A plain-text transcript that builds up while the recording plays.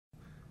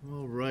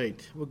All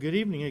right. Well, good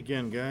evening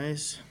again,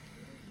 guys.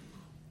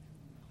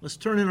 Let's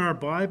turn in our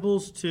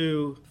Bibles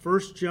to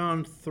 1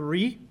 John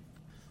 3.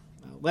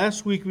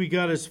 Last week we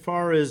got as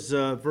far as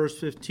verse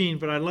 15,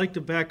 but I'd like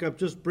to back up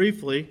just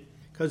briefly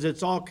because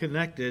it's all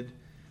connected.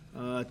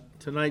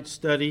 Tonight's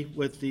study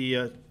with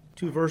the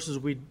two verses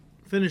we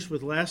finished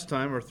with last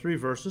time, or three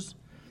verses.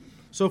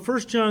 So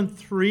 1 John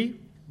 3,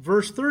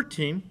 verse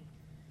 13,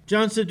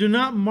 John said, "Do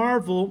not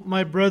marvel,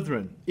 my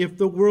brethren, if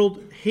the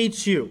world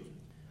hates you.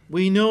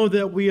 We know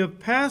that we have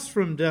passed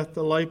from death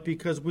to life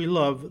because we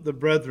love the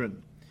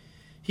brethren.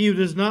 He who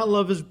does not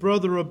love his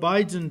brother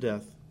abides in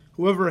death.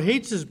 Whoever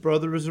hates his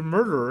brother is a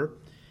murderer,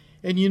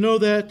 and you know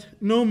that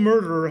no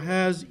murderer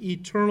has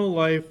eternal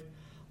life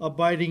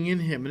abiding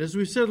in him." And as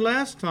we said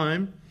last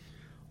time,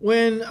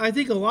 when I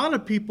think a lot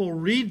of people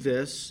read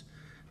this,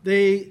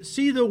 they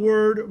see the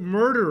word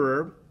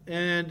murderer,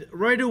 and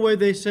right away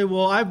they say,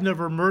 well, I've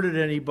never murdered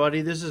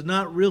anybody. This is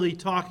not really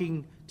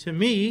talking to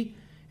me,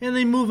 and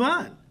they move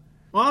on.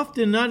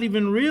 Often not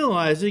even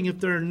realizing,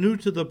 if they're new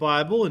to the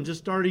Bible and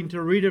just starting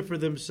to read it for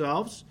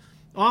themselves,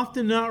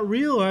 often not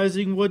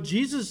realizing what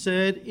Jesus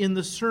said in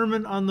the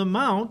Sermon on the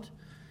Mount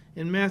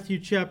in Matthew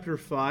chapter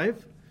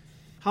 5,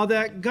 how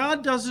that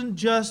God doesn't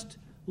just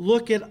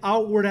look at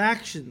outward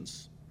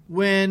actions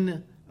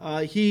when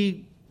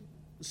he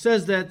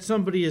says that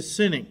somebody is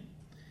sinning.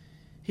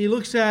 He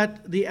looks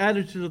at the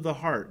attitude of the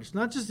heart. It's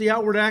not just the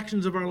outward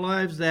actions of our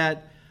lives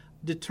that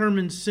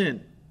determine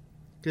sin,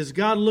 because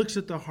God looks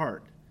at the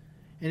heart.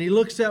 And he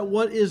looks at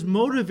what is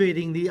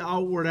motivating the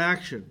outward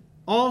action.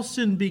 All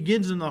sin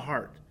begins in the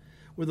heart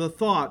with a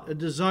thought, a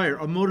desire,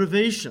 a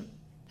motivation.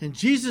 And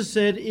Jesus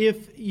said,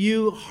 if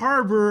you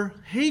harbor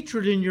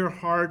hatred in your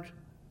heart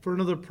for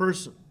another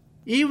person,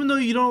 even though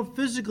you don't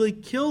physically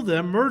kill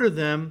them, murder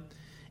them,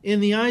 in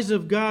the eyes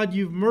of God,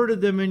 you've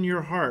murdered them in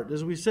your heart.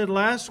 As we said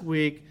last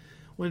week,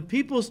 when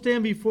people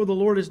stand before the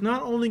Lord, it's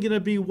not only going to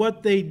be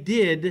what they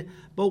did,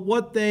 but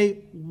what they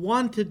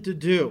wanted to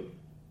do.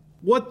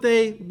 What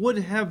they would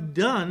have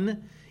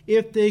done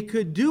if they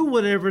could do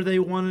whatever they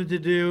wanted to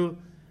do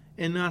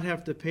and not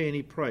have to pay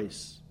any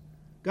price.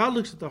 God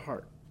looks at the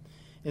heart.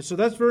 And so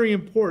that's very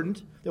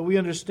important that we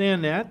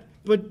understand that.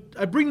 But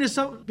I bring this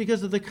up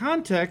because of the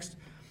context.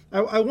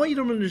 I want you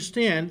to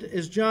understand,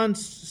 as John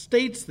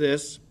states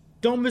this,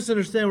 don't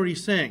misunderstand what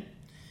he's saying.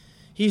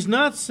 He's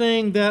not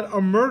saying that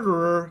a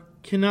murderer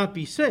cannot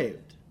be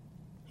saved.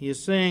 He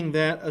is saying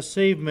that a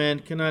saved man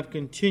cannot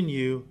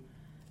continue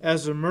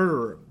as a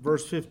murderer.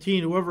 Verse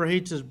 15, whoever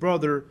hates his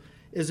brother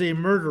is a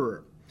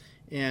murderer.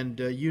 And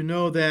you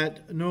know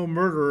that no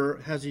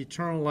murderer has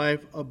eternal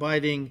life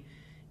abiding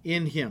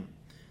in him.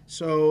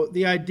 So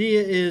the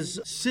idea is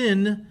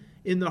sin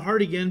in the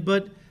heart again,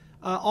 but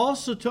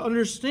also to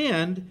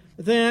understand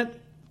that,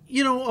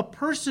 a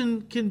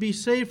person can be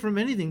saved from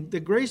anything. The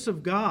grace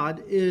of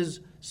God is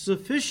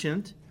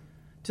sufficient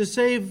to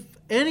save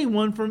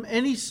anyone from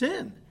any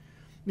sin.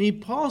 I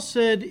mean, Paul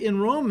said in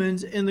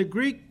Romans, and the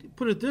Greek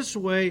put it this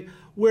way,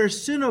 where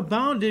sin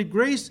abounded,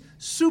 grace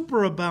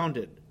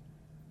superabounded.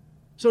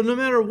 So no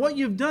matter what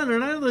you've done,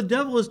 and I know the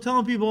devil is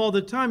telling people all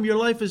the time, your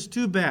life is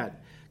too bad.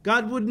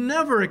 God would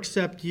never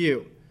accept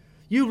you.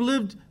 You've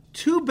lived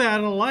too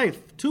bad a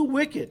life, too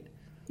wicked.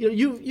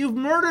 You've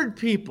murdered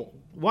people.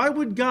 Why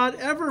would God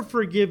ever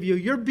forgive you?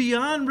 You're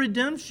beyond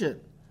redemption.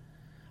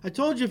 I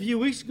told you a few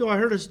weeks ago, I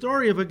heard a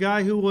story of a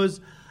guy who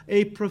was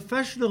a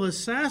professional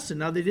assassin.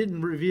 Now, they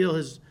didn't reveal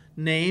his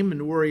name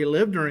and where he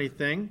lived or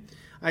anything.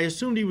 I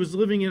assumed he was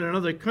living in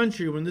another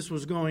country when this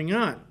was going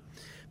on.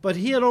 But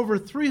he had over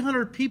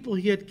 300 people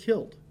he had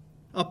killed.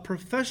 A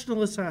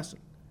professional assassin.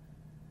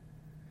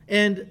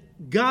 And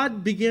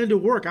God began to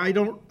work. I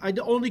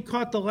only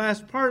caught the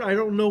last part. I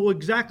don't know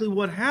exactly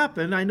what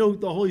happened. I know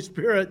the Holy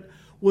Spirit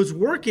was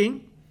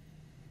working.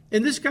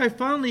 And this guy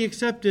finally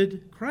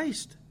accepted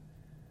Christ.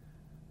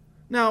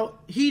 Now,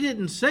 he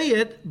didn't say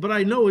it, but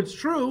I know it's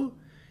true.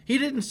 He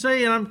didn't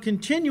say, I'm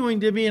continuing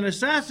to be an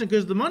assassin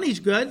because the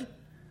money's good.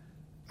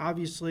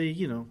 Obviously,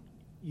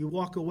 you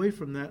walk away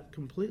from that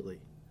completely.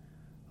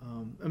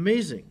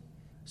 Amazing.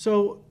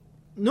 So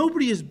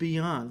nobody is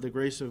beyond the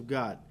grace of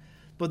God.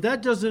 But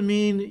that doesn't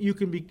mean you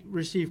can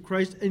receive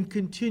Christ and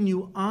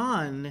continue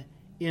on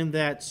in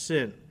that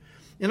sin.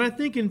 And I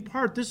think in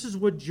part this is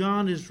what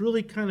John is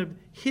really kind of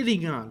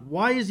hitting on.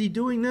 Why is he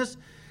doing this?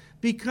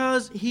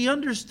 Because he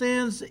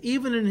understands,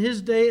 even in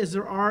his day as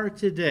there are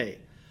today,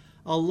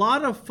 a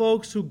lot of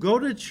folks who go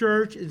to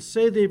church and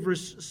say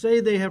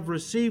they have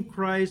received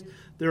Christ,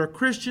 they're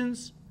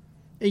Christians,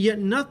 and yet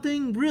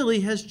nothing really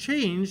has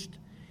changed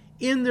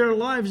in their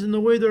lives in the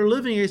way they're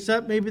living,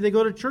 except maybe they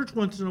go to church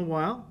once in a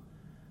while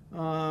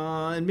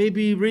and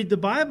maybe read the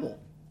Bible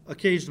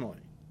occasionally.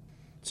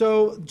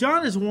 So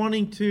John is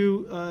wanting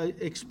to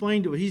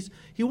explain to it.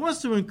 He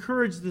wants to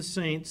encourage the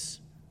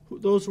saints,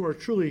 those who are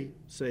truly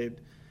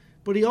saved,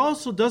 but he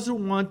also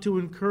doesn't want to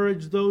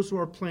encourage those who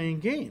are playing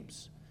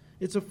games.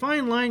 It's a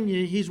fine line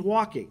he's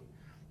walking,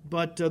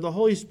 but the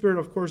Holy Spirit,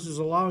 of course, is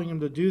allowing him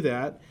to do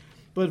that.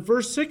 But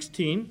verse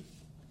 16,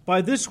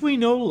 by this we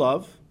know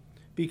love,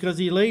 because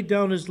he laid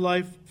down his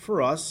life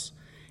for us,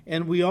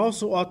 and we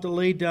also ought to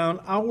lay down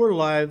our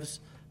lives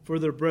for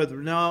the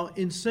brethren. Now,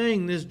 in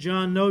saying this,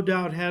 John no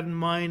doubt had in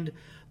mind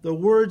the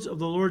words of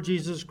the Lord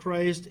Jesus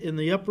Christ in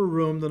the upper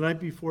room the night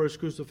before his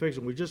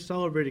crucifixion. We just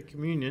celebrated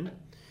communion,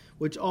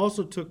 which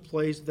also took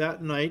place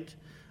that night,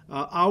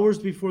 hours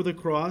before the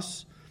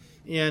cross.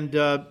 And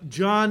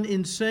John,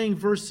 in saying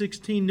verse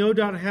 16, no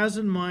doubt has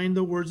in mind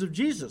the words of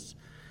Jesus,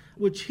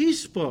 which he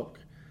spoke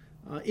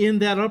in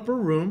that upper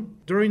room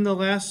during the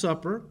Last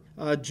Supper.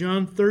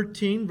 John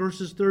 13,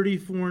 verses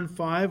 34 and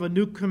 5, a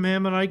new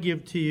commandment I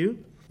give to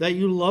you, that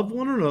you love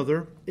one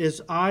another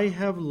as I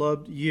have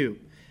loved you,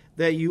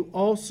 that you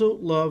also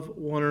love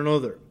one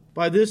another.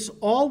 By this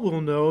all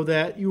will know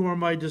that you are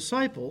my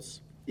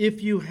disciples,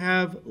 if you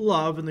have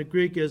love, and the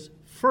Greek is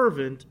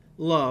fervent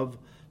love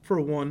for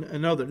one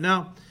another.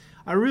 Now,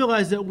 I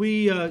realize that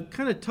we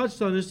kind of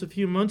touched on this a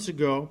few months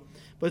ago,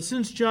 but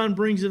since John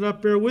brings it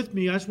up, bear with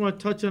me. I just want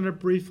to touch on it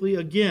briefly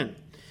again.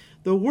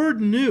 The word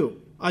new,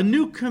 a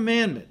new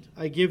commandment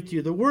I give to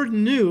you. The word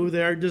new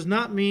there does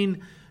not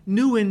mean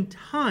new in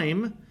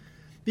time,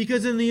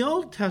 because in the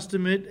Old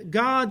Testament,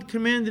 God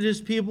commanded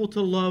his people to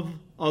love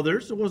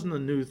others. It wasn't a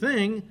new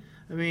thing.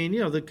 I mean,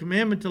 the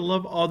commandment to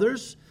love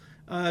others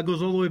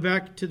goes all the way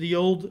back to the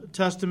Old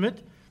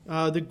Testament.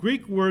 The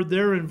Greek word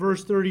there in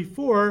verse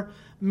 34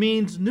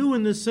 means new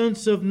in the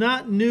sense of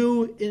not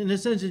new in the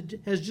sense it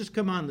has just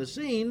come on the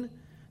scene.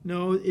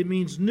 No, it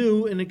means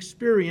new in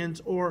experience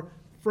or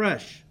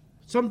fresh.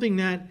 Something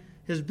that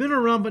has been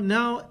around but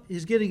now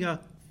is getting a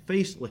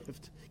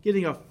facelift,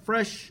 getting a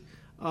fresh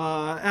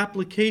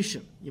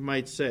application, you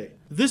might say.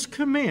 This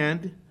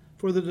command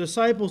for the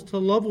disciples to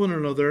love one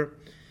another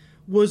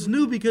was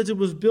new because it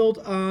was built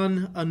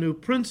on a new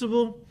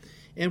principle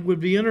and would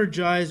be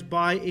energized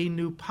by a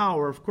new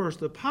power. Of course,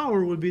 the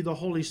power would be the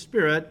Holy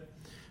Spirit,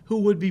 who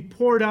would be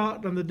poured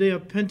out on the day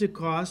of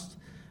Pentecost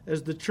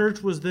as the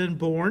church was then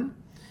born.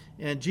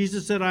 And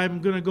Jesus said, I'm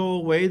going to go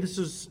away. This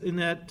is in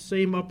that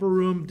same upper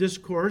room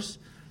discourse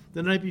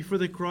the night before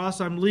the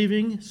cross. I'm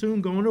leaving, soon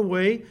going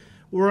away.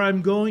 Where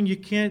I'm going, you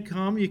can't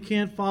come, you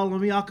can't follow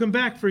me. I'll come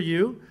back for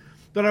you.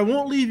 But I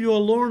won't leave you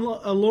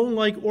alone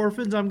like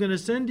orphans. I'm going to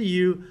send to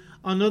you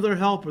another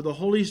helper, the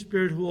Holy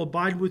Spirit, who will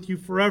abide with you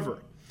forever.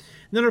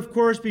 And then, of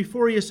course,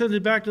 before he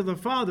ascended back to the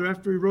Father,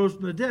 after he rose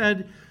from the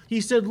dead, he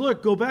said,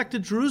 look, go back to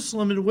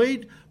Jerusalem and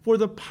wait for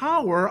the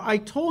power I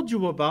told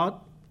you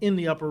about in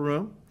the upper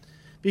room,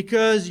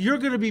 because you're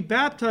going to be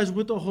baptized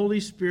with the Holy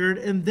Spirit,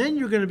 and then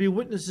you're going to be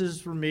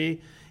witnesses for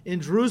me in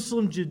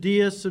Jerusalem,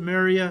 Judea,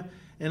 Samaria,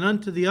 and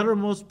unto the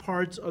uttermost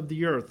parts of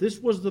the earth.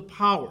 This was the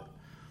power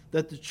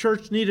that the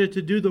church needed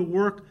to do the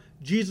work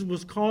Jesus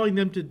was calling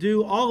them to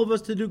do, all of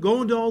us to do,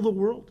 go into all the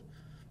world,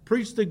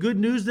 preach the good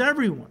news to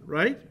everyone,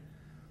 right?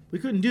 We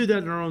couldn't do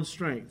that in our own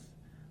strength,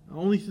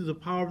 only through the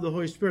power of the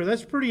Holy Spirit.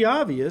 That's pretty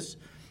obvious,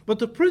 but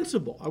the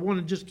principle, I want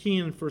to just key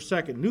in for a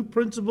second. New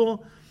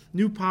principle,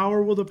 new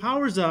power. Well, the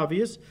power is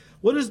obvious.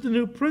 What is the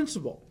new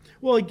principle?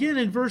 Well, again,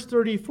 in verse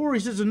 34, he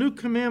says, a new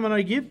commandment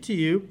I give to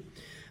you,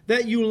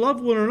 that you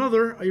love one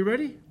another, are you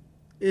ready?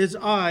 As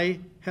I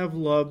have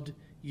loved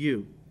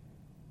you.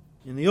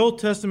 In the Old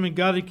Testament,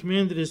 God had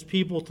commanded his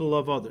people to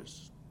love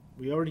others.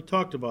 We already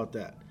talked about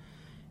that.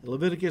 In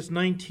Leviticus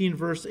 19,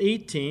 verse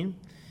 18,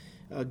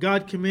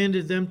 God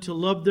commanded them to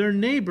love their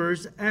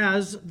neighbors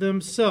as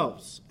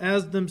themselves.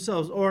 As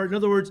themselves. Or, in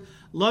other words,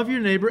 love your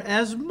neighbor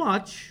as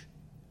much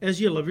as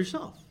you love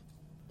yourself.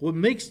 What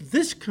makes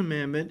this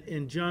commandment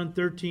in John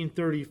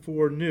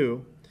 13:34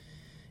 new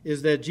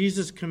is that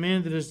Jesus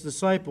commanded his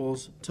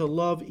disciples to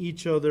love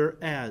each other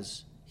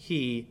as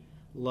he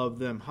loved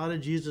them. How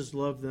did Jesus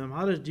love them?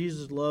 How does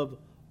Jesus love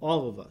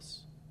all of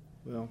us?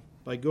 Well,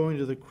 by going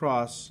to the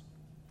cross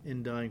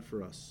and dying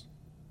for us.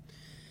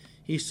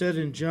 He said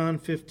in John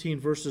 15,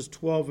 verses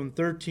 12 and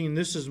 13,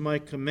 this is my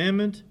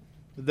commandment,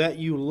 that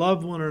you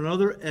love one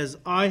another as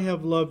I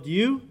have loved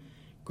you.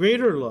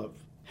 Greater love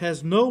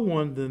has no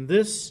one than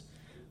this,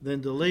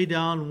 than to lay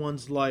down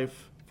one's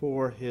life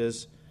for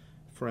his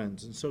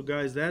friends. And so,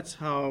 guys, that's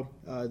how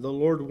the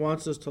Lord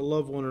wants us to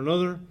love one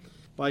another,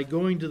 by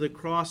going to the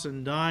cross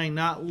and dying,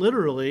 not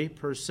literally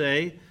per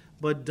se,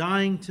 but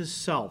dying to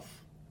self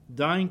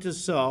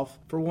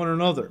for one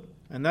another.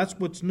 And that's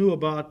what's new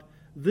about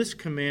this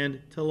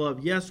command to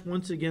love. Yes,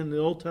 once again, the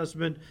Old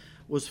Testament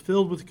was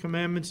filled with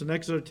commandments and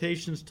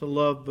exhortations to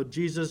love, but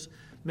Jesus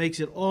makes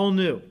it all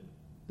new.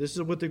 This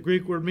is what the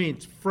Greek word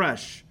means: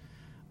 fresh,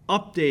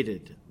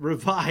 updated,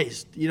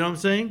 revised. You know what I'm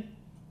saying?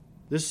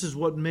 This is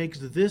what makes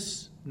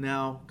this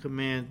now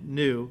command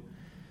new.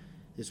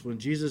 It's when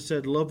Jesus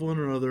said, love one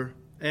another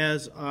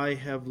as I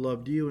have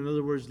loved you. In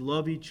other words,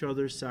 love each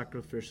other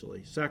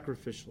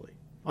sacrificially.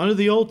 Under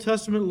the Old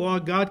Testament law,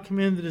 God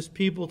commanded his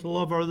people to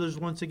love others,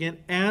 once again,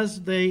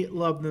 as they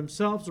love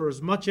themselves, or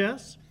as much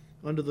as.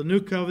 Under the new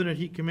covenant,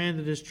 he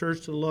commanded his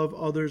church to love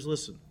others,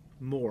 listen,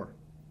 more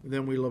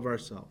than we love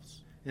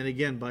ourselves. And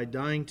again, by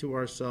dying to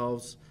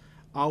ourselves,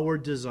 our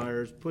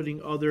desires,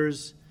 putting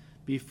others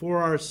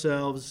before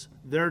ourselves,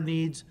 their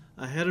needs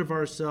ahead of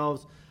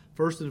ourselves.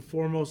 First and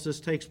foremost, this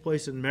takes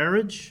place in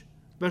marriage,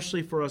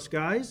 especially for us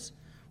guys.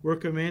 We're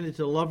commanded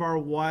to love our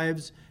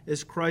wives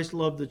as Christ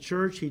loved the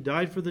church. He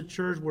died for the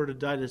church. We're to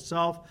die to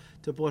self,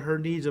 to put her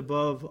needs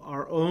above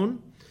our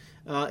own.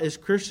 As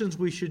Christians,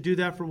 we should do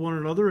that for one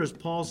another. As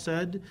Paul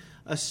said,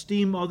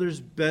 esteem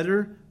others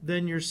better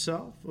than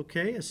yourself.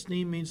 Okay?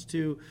 Esteem means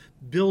to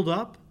build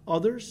up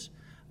others,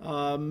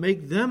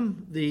 make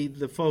them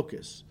the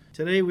focus.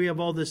 Today we have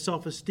all this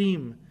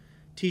self-esteem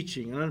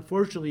teaching, and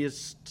unfortunately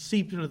it's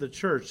seeped into the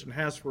church and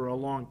has for a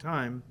long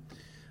time.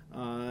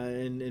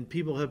 And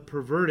people have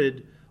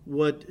perverted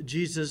what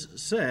Jesus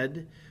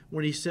said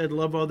when he said,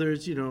 love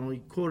others. He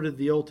quoted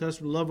the Old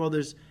Testament, love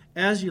others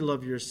as you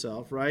love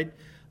yourself, right?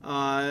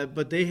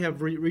 But they have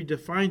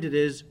redefined it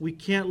as we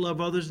can't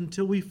love others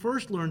until we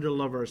first learn to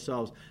love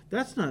ourselves.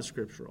 That's not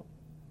scriptural.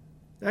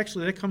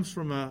 Actually, that comes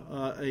from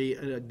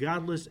a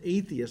godless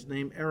atheist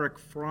named Erich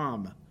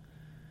Fromm.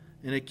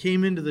 And it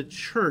came into the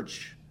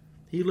church.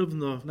 He lived in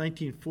the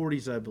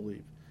 1940s, I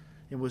believe,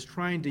 and was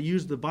trying to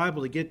use the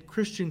Bible to get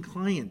Christian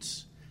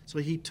clients. So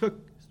he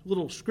took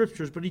little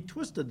scriptures, but he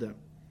twisted them,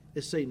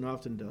 as Satan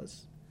often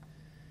does.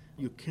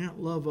 You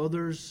can't love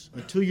others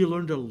until you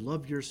learn to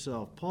love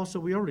yourself. Paul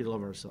said we already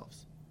love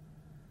ourselves.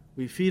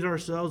 We feed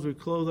ourselves, we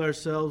clothe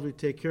ourselves, we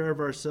take care of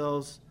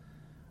ourselves.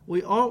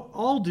 We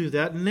all do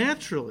that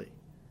naturally.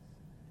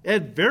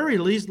 At very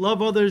least,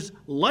 love others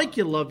like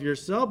you love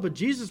yourself, but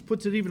Jesus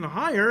puts it even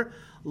higher.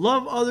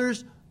 Love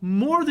others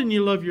more than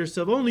you love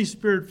yourself. Only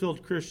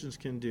Spirit-filled Christians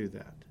can do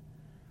that.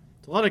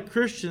 A lot of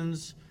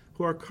Christians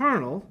who are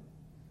carnal,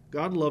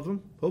 God love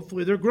them,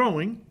 hopefully they're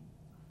growing,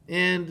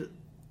 and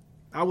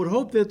I would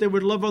hope that they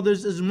would love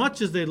others as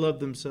much as they love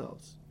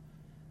themselves.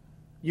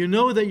 You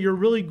know that you're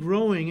really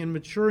growing and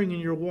maturing in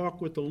your walk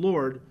with the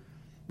Lord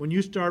when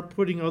you start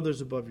putting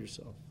others above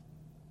yourself.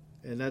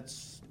 And that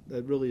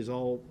really is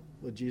all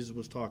what Jesus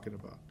was talking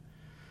about.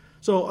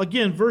 So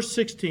again, verse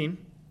 16,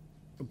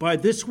 by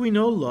this we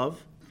know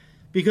love,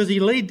 because he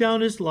laid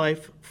down his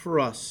life for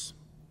us.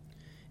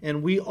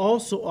 And we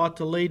also ought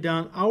to lay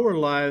down our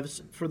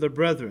lives for the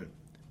brethren.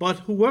 But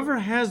whoever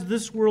has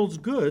this world's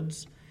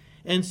goods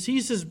and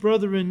sees his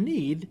brother in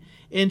need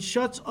and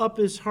shuts up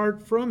his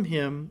heart from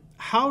him,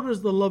 how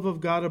does the love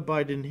of God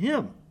abide in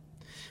him?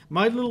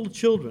 My little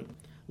children,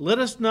 let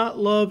us not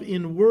love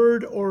in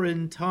word or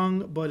in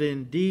tongue, but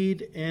in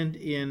deed and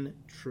in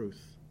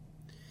truth.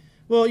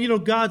 Well,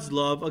 God's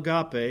love,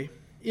 agape,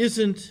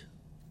 isn't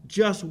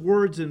just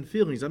words and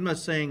feelings. I'm not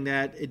saying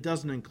that it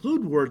doesn't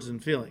include words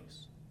and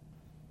feelings.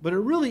 But it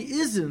really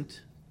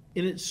isn't,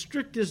 in its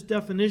strictest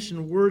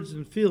definition, words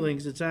and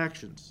feelings, it's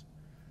actions.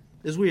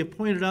 As we have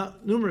pointed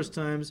out numerous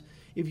times,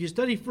 if you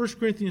study 1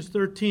 Corinthians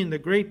 13, the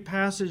great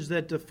passage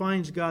that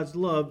defines God's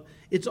love,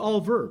 it's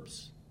all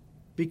verbs.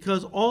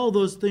 Because all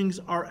those things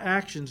are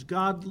actions.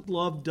 God's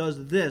love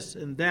does this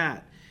and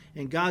that.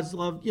 And God's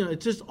love,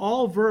 it's just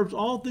all verbs,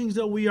 all things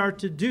that we are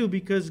to do,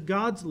 because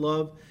God's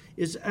love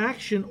is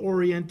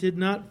action-oriented,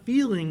 not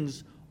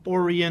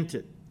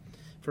feelings-oriented.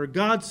 For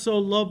God so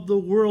loved the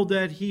world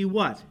that he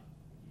what?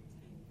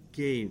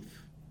 Gave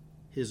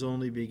his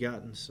only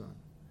begotten Son.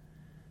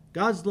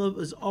 God's love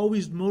is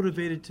always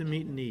motivated to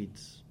meet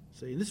needs.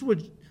 See, this is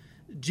what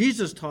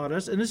Jesus taught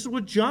us, and this is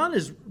what John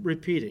is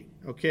repeating,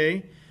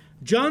 okay?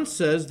 John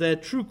says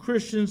that true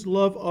Christians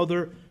love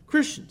other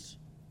Christians,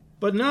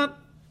 but not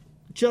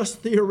just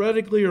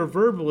theoretically or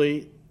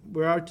verbally.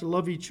 We are to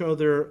love each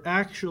other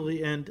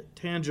actually and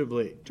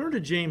tangibly. Turn to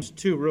James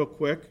 2 real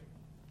quick.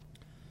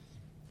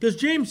 Because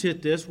James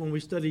hit this. When we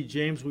studied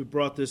James, we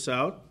brought this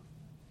out.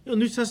 The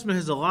New Testament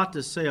has a lot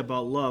to say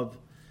about love.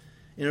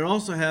 And it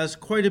also has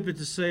quite a bit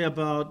to say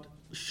about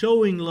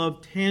showing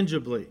love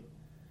tangibly.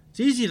 It's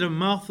easy to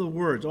mouth the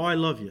words, oh, I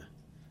love you.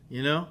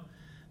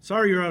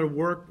 Sorry you're out of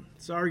work.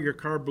 Sorry your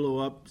car blew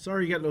up.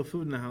 Sorry you got no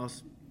food in the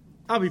house.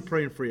 I'll be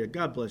praying for you.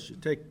 God bless you.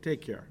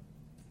 Take care.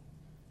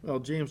 Well,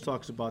 James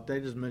talks about that.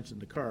 He doesn't mention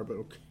the car, but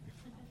okay.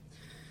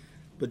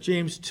 But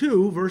James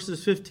 2,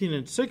 verses 15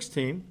 and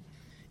 16,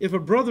 if a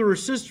brother or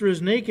sister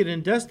is naked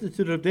and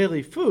destitute of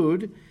daily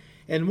food,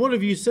 and one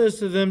of you says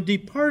to them,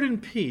 depart in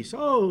peace.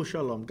 Oh,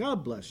 shalom,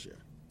 God bless you.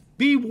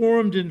 Be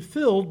warmed and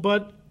filled,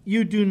 but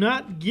you do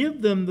not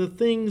give them the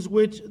things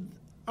which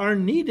are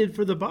needed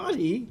for the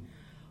body.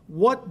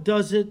 What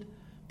does it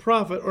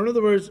profit? Or in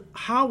other words,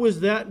 how is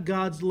that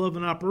God's love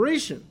in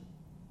operation?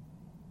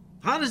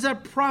 How does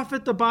that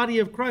profit the body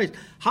of Christ?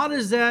 How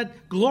does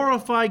that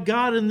glorify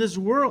God in this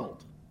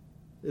world,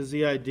 is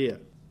the idea.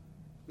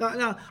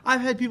 Now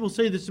I've had people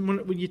say this,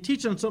 when you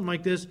teach on something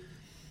like this,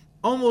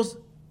 almost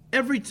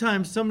every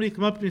time somebody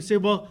come up to me and say,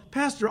 well,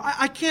 Pastor,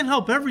 I can't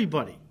help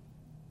everybody.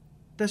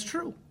 That's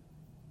true.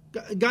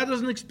 God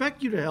doesn't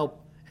expect you to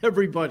help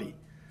everybody.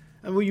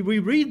 And we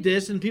read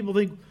this and people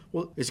think,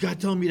 well, is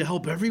God telling me to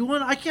help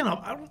everyone? I can't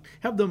help. I don't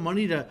have the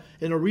money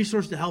and a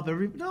resource to help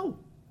everybody. No.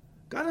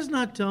 God is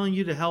not telling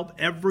you to help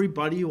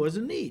everybody who has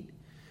a need.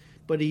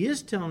 But he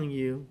is telling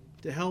you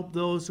to help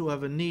those who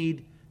have a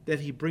need that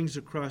he brings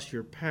across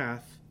your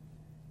path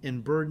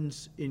and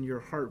burdens in your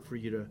heart for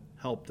you to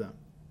help them.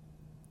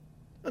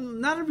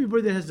 And not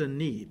everybody that has a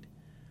need,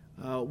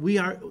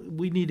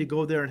 we need to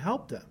go there and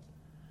help them.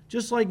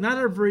 Just like not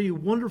every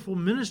wonderful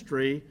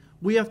ministry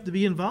we have to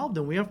be involved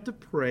in. We have to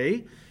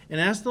pray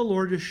and ask the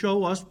Lord to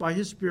show us by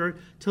His Spirit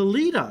to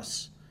lead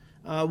us.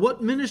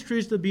 What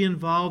ministries to be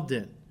involved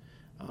in.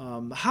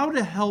 How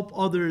to help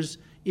others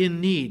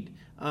in need.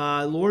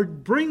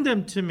 Lord, bring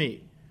them to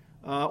me.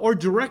 Or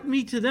direct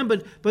me to them.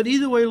 But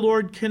either way,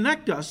 Lord,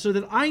 connect us so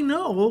that I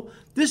know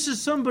this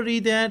is somebody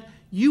that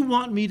you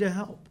want me to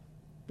help.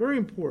 Very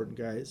important,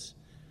 guys.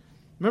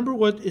 Remember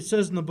what it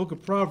says in the book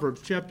of Proverbs,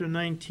 chapter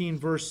 19,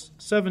 verse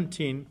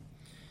 17.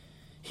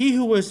 He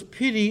who has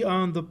pity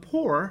on the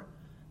poor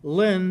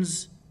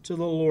lends to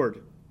the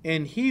Lord,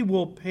 and He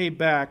will pay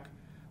back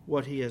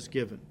what He has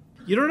given.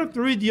 You don't have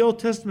to read the Old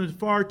Testament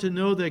far to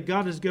know that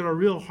God has got a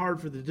real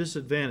heart for the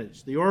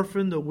disadvantaged, the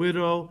orphan, the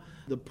widow,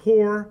 the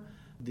poor,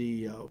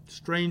 the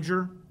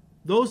stranger,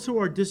 those who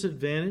are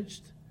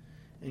disadvantaged.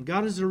 And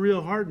God has a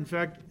real heart. In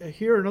fact,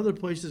 here in other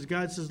places,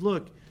 God says,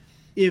 look,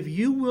 if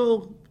you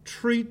will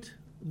treat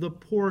the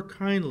poor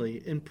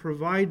kindly and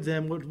provide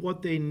them with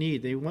what they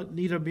need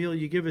a meal,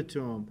 you give it to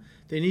them.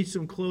 They need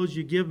some clothes,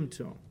 you give them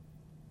to them.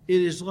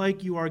 It is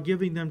like you are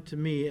giving them to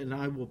me, and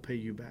I will pay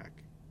you back.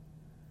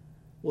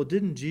 Well,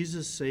 didn't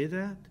Jesus say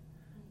that?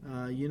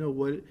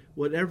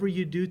 Whatever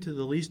you do to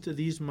the least of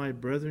these, my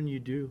brethren, you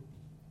do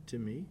to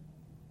me.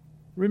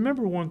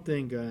 Remember one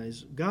thing,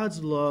 guys.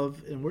 God's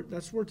love, and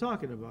that's what we're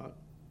talking about,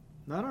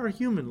 not our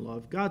human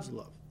love, God's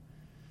love,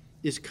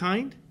 is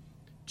kind,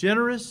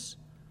 generous,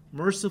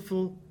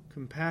 merciful,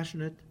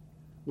 compassionate,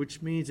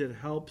 which means it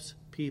helps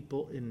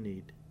people in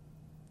need.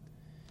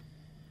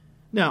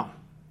 Now,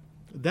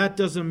 that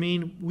doesn't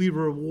mean we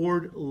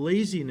reward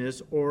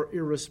laziness or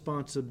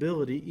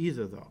irresponsibility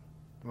either, though.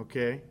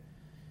 Okay?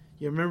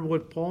 You remember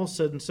what Paul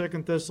said in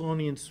 2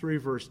 Thessalonians 3,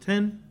 verse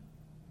 10?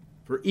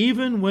 For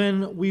even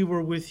when we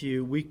were with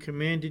you, we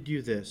commanded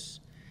you this: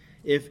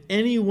 if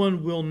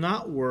anyone will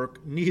not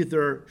work,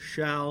 neither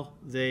shall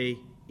they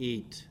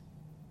eat.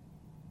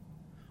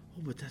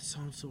 Oh, but that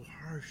sounds so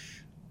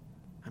harsh.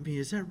 I mean,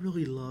 is that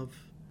really love?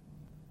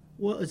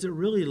 Well, is it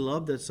really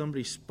love that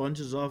somebody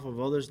sponges off of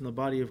others in the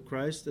body of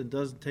Christ and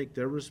doesn't take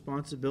their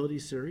responsibility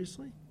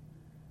seriously?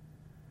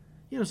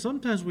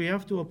 Sometimes we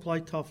have to apply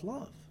tough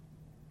love.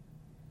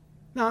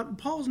 Now,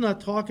 Paul's not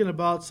talking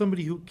about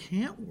somebody who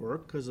can't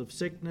work because of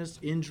sickness,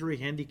 injury,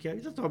 handicap.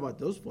 He's not talking about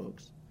those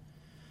folks.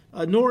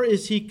 Nor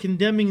is he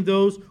condemning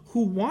those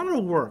who want to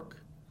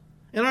work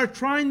and are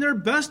trying their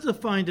best to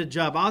find a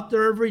job out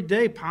there every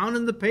day,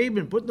 pounding the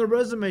pavement, putting their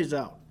resumes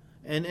out,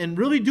 and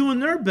really doing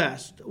their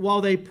best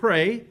while they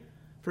pray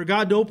for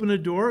God to open a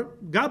door.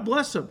 God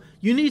bless them.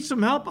 You need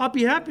some help? I'll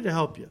be happy to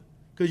help you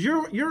because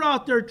you're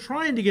out there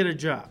trying to get a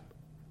job.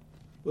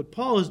 What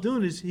Paul is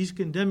doing is he's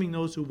condemning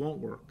those who won't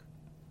work.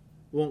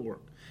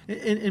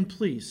 And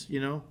please,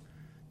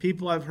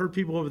 I've heard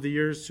people over the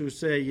years who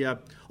say, I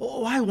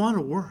want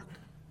to work.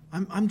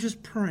 I'm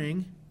just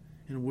praying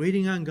and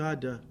waiting on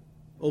God to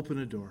open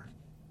a door.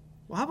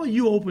 Well, how about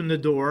you open the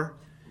door,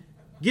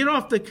 get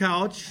off the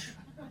couch,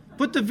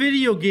 put the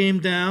video game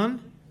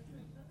down,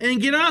 and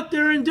get out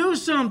there and do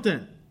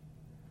something.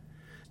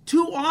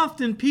 Too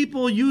often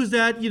people use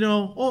that,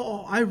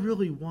 I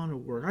really want to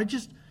work. I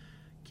just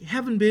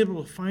haven't been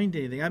able to find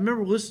anything. I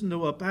remember listening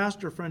to a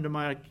pastor friend of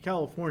mine, a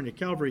California,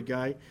 Calvary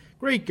guy,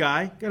 great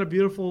guy, got a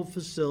beautiful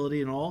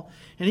facility and all,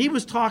 and he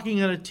was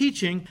talking at a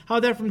teaching how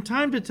that from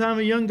time to time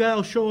a young guy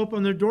will show up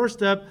on their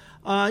doorstep,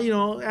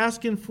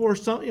 asking for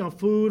some,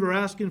 food or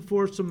asking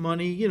for some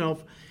money,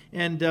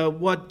 and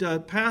what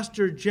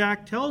Pastor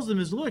Jack tells them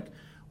is, look,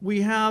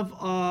 we have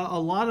a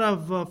lot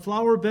of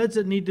flower beds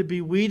that need to be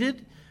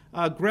weeded,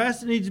 grass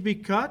that needs to be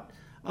cut.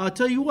 I'll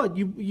tell you what,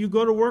 you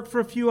go to work for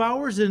a few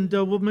hours and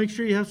we'll make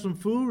sure you have some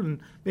food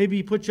and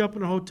maybe put you up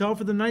in a hotel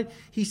for the night.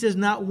 He says,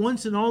 not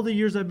once in all the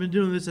years I've been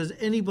doing this has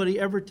anybody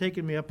ever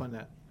taken me up on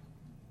that.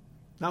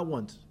 Not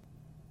once.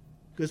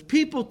 Because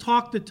people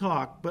talk the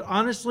talk, but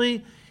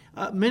honestly,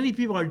 many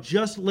people are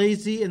just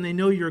lazy and they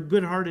know you're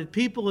good-hearted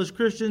people as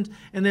Christians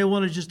and they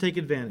want to just take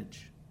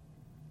advantage.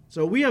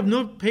 So we have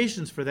no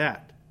patience for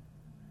that.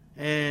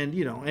 And,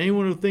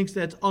 anyone who thinks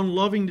that's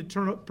unloving to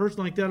turn a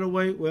person like that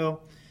away,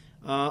 well,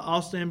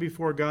 I'll stand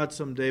before God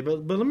someday.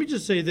 But let me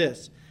just say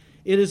this.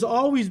 It has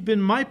always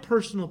been my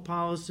personal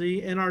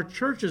policy and our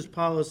church's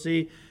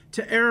policy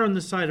to err on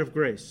the side of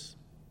grace.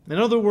 In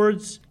other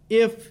words,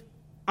 if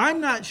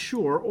I'm not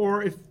sure,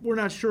 or if we're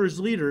not sure as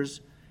leaders,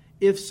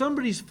 if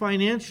somebody's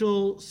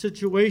financial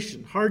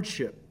situation,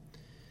 hardship,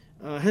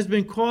 has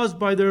been caused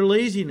by their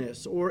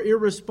laziness or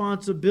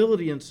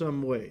irresponsibility in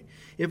some way,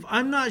 if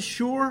I'm not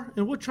sure,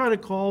 and we'll try to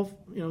call,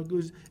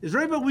 is there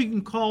anybody we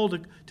can call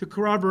to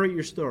corroborate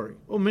your story?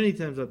 Oh, many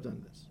times I've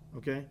done this,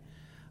 okay?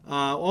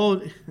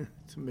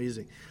 It's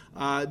amazing.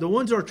 The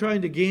ones who are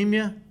trying to game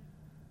you,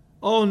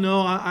 oh, no,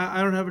 I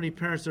don't have any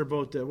parents that are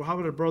both dead. Well, how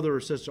about a brother or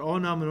sister? Oh,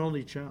 no, I'm an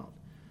only child.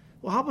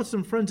 Well, how about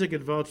some friends that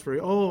could vouch for you?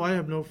 Oh, I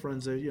have no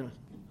friends.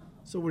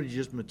 So what, did you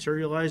just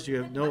materialize? You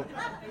have no,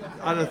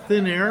 out of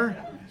thin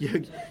air?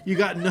 You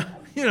got no,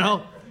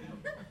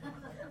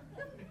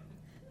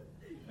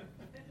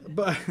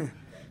 But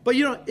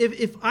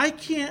if I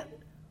can't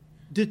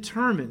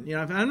determined. You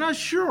know, I'm not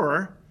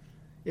sure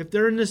if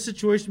they're in this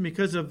situation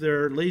because of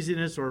their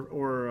laziness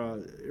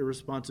or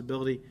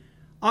irresponsibility,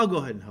 I'll go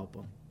ahead and help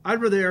them.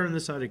 I'd rather err on the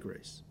side of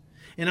grace.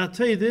 And I'll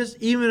tell you this,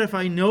 even if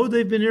I know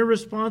they've been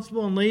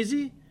irresponsible and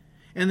lazy,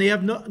 and they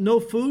have no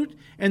food,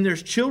 and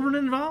there's children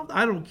involved,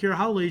 I don't care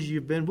how lazy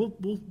you've been,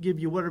 we'll give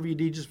you whatever you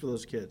need just for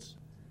those kids.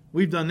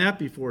 We've done that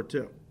before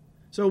too.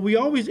 So we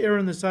always err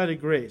on the side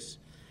of grace.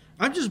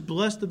 I'm just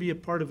blessed to be a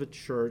part of a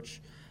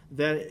church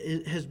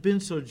that has been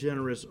so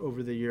generous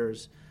over the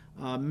years.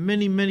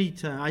 Many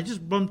times. I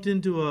just bumped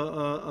into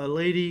a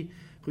lady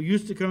who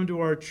used to come to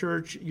our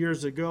church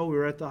years ago. We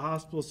were at the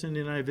hospital,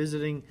 Cindy and I,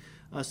 visiting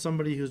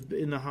somebody who's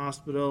in the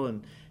hospital,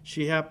 and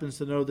she happens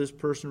to know this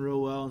person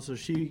real well, and so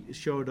she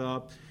showed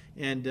up.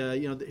 And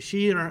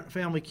she and her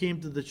family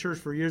came to the church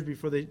for years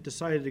before they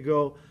decided to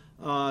go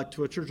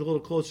to a church a little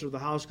closer to the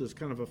house because it's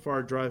kind of a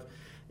far drive.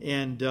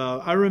 And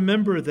I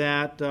remember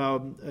that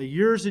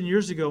years and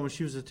years ago when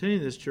she was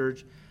attending this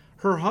church,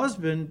 her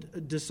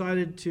husband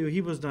decided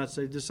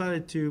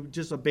to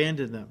just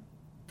abandon them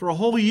for a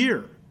whole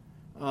year.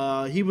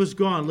 He was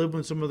gone, lived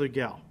with some other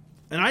gal.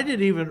 And I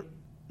didn't even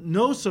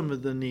know some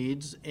of the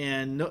needs,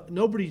 and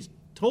nobody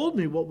told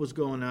me what was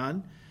going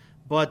on.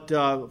 But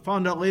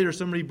found out later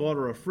somebody bought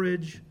her a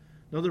fridge,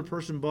 another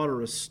person bought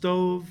her a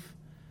stove,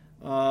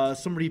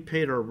 somebody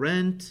paid her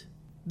rent.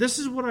 This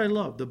is what I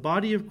love, the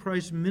body of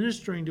Christ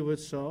ministering to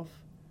itself.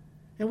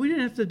 And we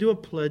didn't have to do a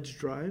pledge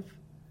drive.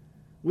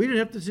 We didn't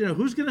have to say,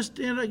 who's going to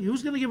stand up?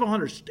 Who's going to give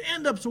 100?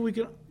 Stand up so we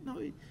can.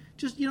 No,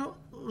 just,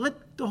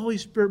 let the Holy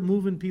Spirit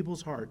move in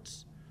people's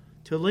hearts,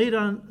 to lay it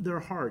on their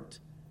heart,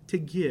 to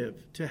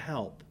give, to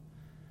help.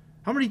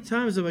 How many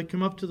times have I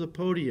come up to the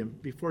podium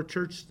before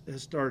church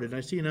has started and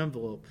I see an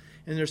envelope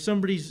and there's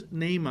somebody's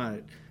name on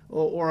it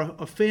or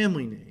a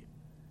family name?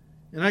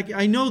 And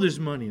I know there's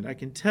money and I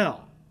can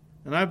tell.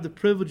 And I have the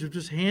privilege of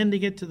just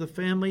handing it to the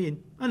family,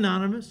 and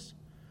anonymous.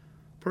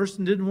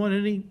 Person didn't want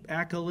any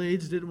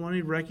accolades, didn't want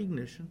any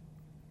recognition.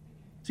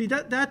 See,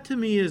 that to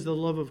me is the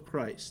love of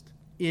Christ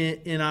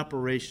in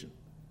operation.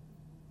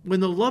 When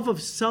the love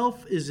of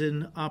self is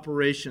in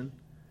operation,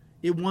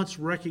 it wants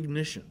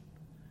recognition.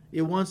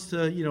 It wants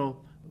to,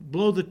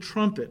 blow the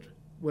trumpet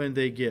when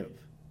they give.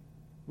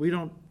 We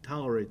don't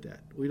tolerate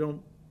that. We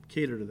don't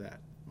cater to that,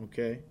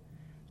 okay?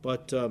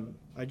 But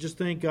I just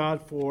thank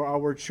God for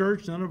our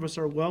church. None of us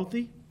are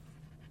wealthy.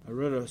 I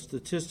read a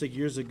statistic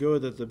years ago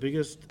that the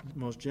biggest,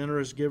 most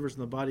generous givers in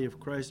the body of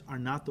Christ are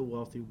not the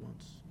wealthy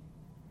ones.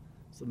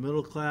 It's the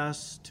middle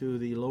class to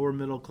the lower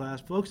middle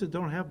class, folks that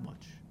don't have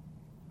much.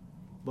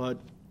 But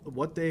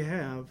what they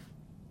have,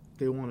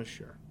 they want to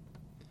share.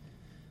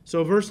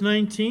 So verse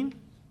 19,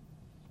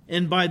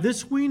 and by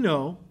this we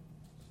know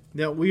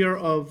that we are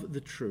of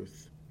the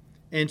truth,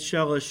 and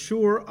shall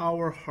assure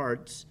our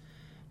hearts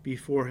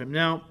before him.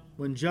 Now,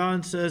 when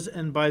John says,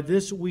 and by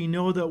this we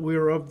know that we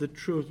are of the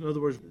truth, in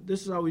other words,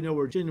 this is how we know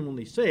we're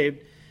genuinely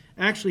saved,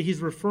 actually he's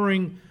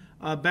referring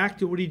back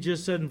to what he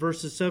just said in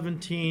verses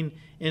 17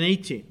 and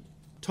 18,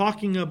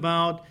 talking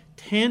about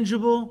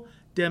tangible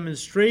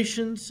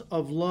demonstrations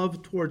of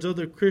love towards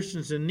other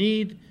Christians in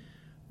need.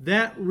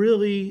 That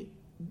really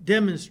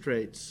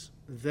demonstrates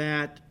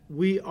that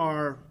we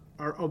are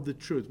of the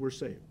truth. We're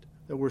saved,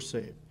 that we're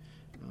saved.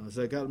 As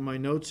I got in my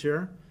notes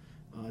here,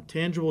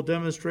 tangible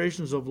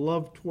demonstrations of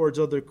love towards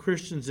other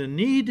Christians in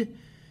need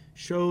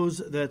shows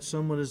that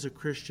someone is a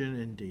Christian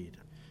indeed.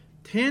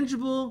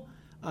 Tangible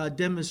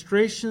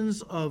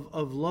demonstrations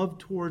of love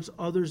towards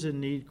others in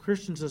need,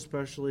 Christians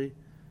especially,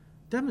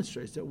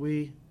 demonstrates that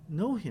we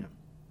know him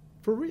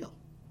for real,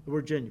 that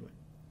we're genuine.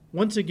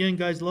 Once again,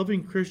 guys,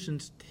 loving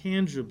Christians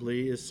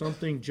tangibly is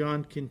something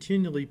John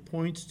continually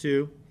points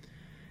to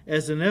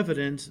as an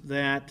evidence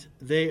that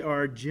they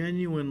are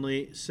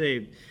genuinely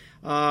saved.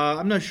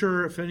 I'm not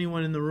sure if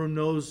anyone in the room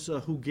knows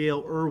who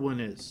Gail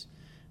Irwin is.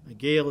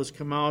 Gail has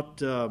come out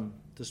to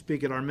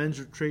speak at our men's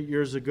retreat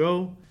years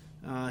ago.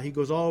 He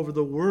goes all over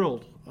the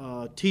world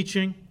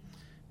teaching,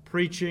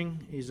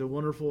 preaching. He's a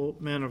wonderful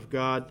man of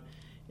God.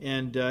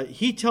 And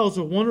he tells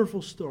a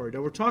wonderful story.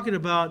 Now, we're talking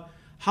about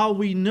how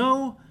we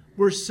know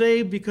we're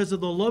saved because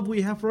of the love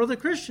we have for other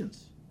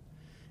Christians.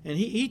 And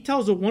he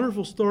tells a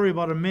wonderful story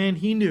about a man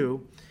he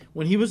knew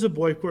when he was a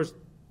boy. Of course,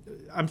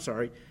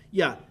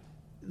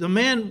 the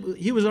man,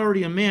 he was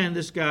already a man,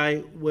 this guy,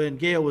 when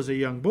Gail was a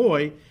young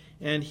boy.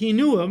 And he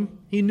knew him.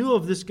 He knew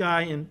of this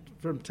guy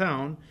from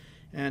town.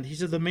 And he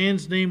said the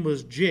man's name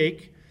was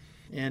Jake.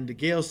 And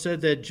Gail said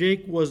that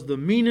Jake was the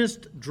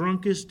meanest,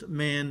 drunkest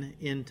man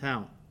in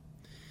town.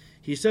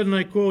 He said, and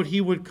I quote, he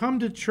would come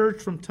to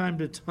church from time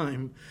to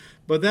time,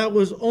 but that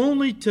was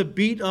only to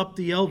beat up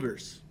the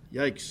elders.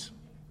 Yikes.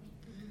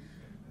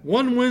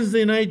 One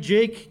Wednesday night,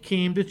 Jake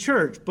came to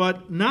church,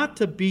 but not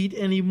to beat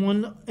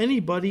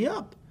anybody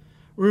up.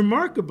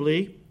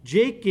 Remarkably,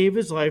 Jake gave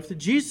his life to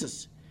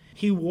Jesus.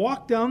 He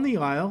walked down the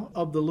aisle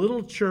of the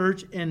little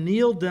church and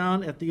kneeled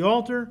down at the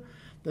altar.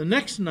 The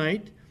next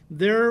night,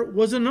 there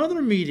was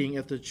another meeting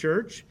at the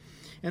church,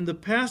 and the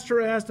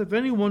pastor asked if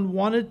anyone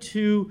wanted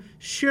to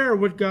share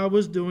what God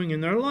was doing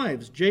in their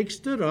lives. Jake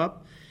stood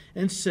up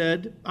and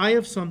said, I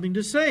have something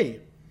to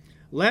say.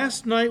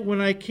 Last night when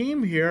I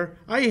came here,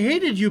 I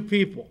hated you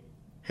people.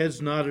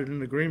 Heads nodded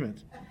in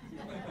agreement.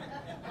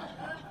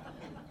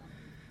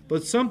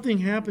 But something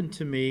happened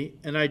to me,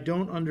 and I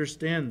don't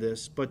understand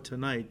this, but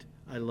tonight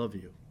I love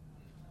you.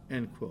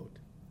 End quote.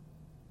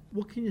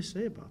 What can you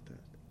say about that?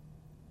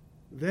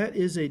 That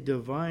is a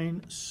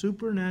divine,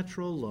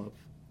 supernatural love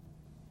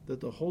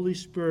that the Holy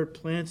Spirit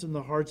plants in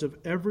the hearts of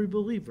every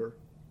believer,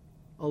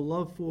 a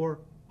love for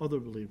other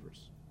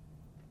believers.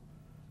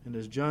 And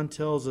as John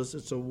tells us,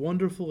 it's a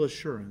wonderful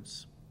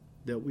assurance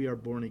that we are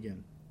born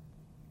again.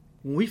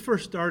 When we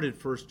first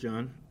started 1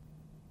 John,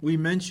 we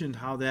mentioned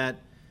how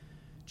that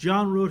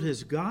John wrote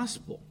his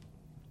gospel.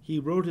 He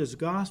wrote his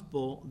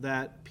gospel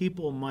that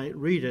people might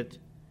read it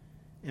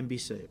and be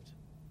saved.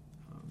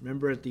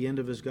 Remember at the end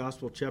of his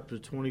gospel, chapter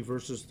 20,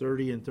 verses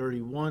 30 and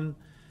 31,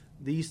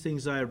 these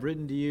things I have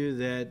written to you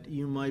that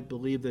you might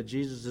believe that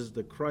Jesus is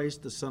the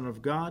Christ, the Son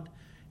of God,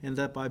 and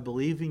that by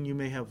believing you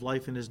may have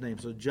life in his name.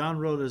 So John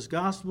wrote his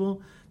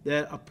gospel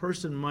that a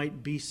person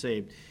might be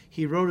saved.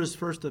 He wrote his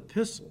first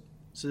epistle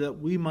so that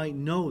we might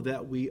know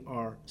that we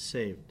are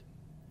saved.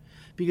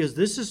 Because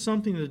this is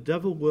something the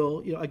devil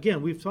will,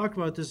 again, we've talked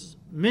about this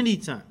many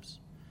times.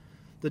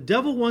 The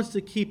devil wants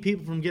to keep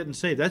people from getting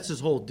saved. That's his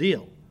whole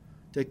deal.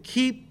 To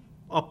keep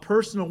a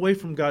person away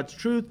from God's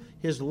truth,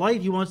 his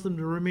light. He wants them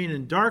to remain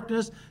in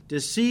darkness,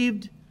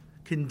 deceived,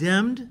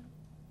 condemned,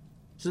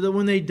 so that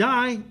when they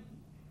die,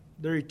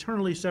 they're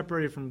eternally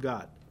separated from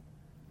God.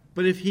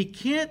 But if he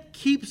can't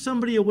keep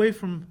somebody away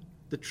from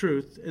the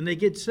truth and they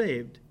get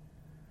saved,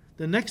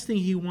 the next thing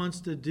he wants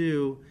to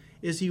do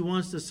is he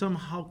wants to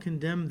somehow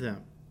condemn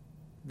them,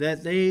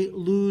 that they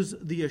lose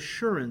the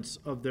assurance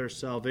of their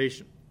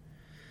salvation.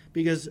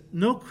 Because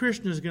no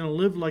Christian is going to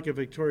live like a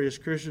victorious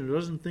Christian who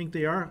doesn't think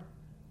they are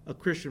a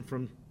Christian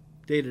from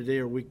day to day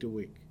or week to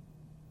week.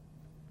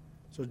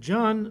 So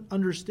John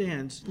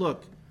understands,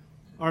 look,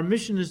 our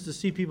mission is to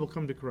see people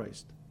come to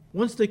Christ.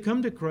 Once they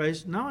come to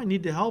Christ, now I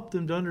need to help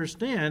them to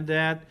understand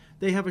that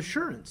they have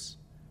assurance.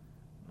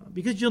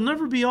 Because you'll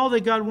never be all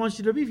that God wants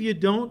you to be if you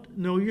don't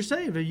know you're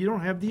saved, if you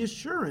don't have the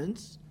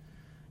assurance.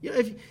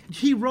 If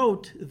he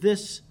wrote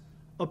this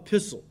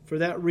epistle for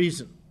that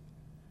reason.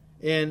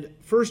 And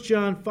 1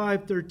 John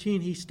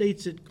 5:13, he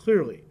states it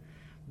clearly.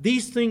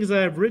 These things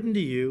I have written to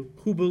you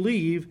who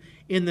believe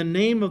in the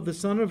name of the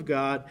Son of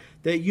God,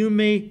 that you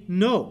may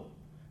know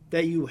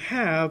that you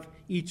have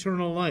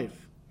eternal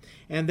life,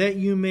 and that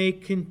you may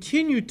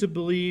continue to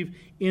believe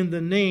in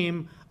the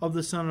name of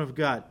the Son of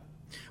God.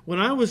 When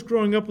I was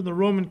growing up in the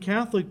Roman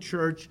Catholic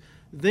Church,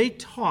 they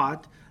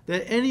taught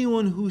that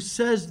anyone who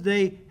says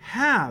they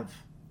have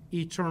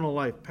eternal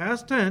life,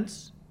 past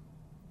tense,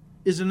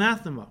 is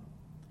anathema,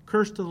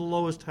 cursed to the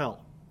lowest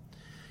hell.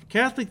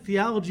 Catholic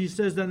theology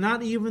says that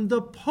not even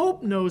the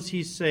Pope knows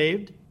he's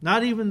saved.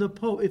 Not even the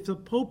Pope. If the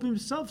Pope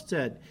himself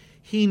said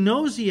he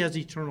knows he has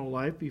eternal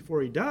life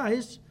before he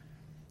dies,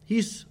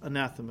 he's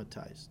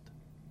anathematized.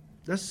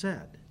 That's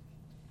sad.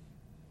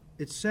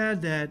 It's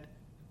sad that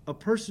a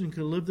person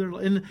can live their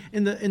life.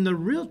 And the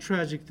real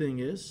tragic thing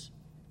is,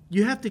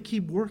 you have to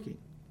keep working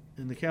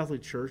in the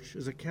Catholic Church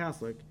as a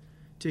Catholic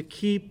to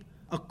keep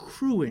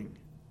accruing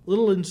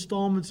little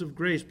installments of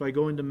grace by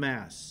going to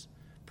Mass,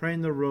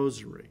 praying the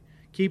Rosary,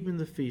 keeping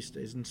the feast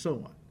days, and so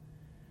on.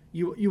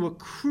 You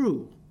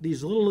accrue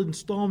these little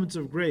installments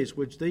of grace,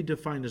 which they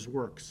define as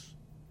works.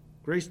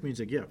 Grace means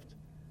a gift.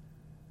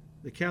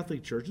 The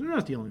Catholic Church, they're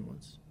not the only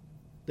ones.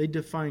 They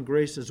define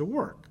grace as a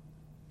work.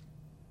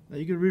 Now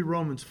you can read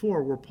Romans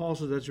 4 where Paul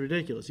says that's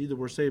ridiculous. Either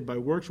we're saved by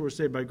works or we're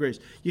saved by grace.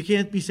 You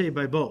can't be saved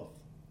by both.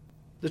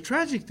 The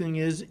tragic thing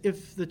is,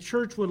 if the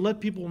church would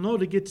let people know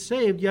to get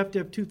saved, you have to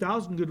have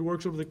 2,000 good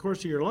works over the course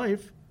of your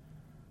life.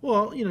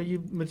 Well,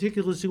 you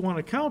meticulously want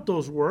to count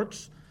those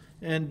works,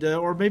 and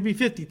or maybe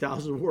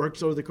 50,000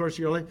 works over the course of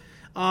your life.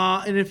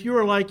 And if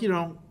you're like, you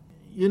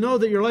know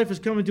that your life is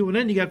coming to an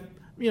end, you got,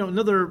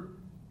 another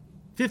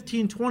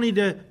 15, 20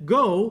 to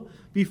go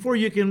before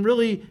you can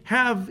really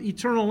have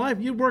eternal life.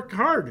 You work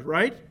hard,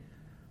 right?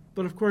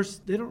 But of course,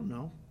 they don't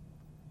know.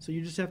 So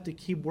you just have to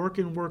keep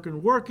working.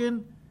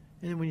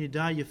 And then when you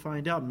die, you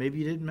find out maybe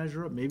you didn't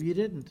measure up. Maybe you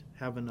didn't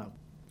have enough.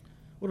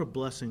 What a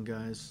blessing,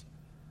 guys,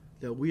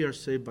 that we are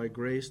saved by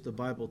grace. The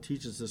Bible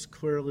teaches us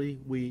clearly.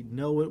 We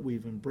know it.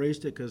 We've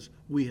embraced it because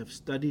we have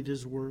studied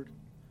His Word.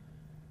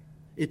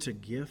 It's a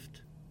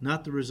gift,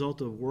 not the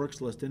result of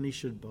works, lest any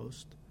should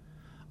boast.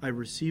 I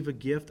receive a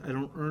gift. I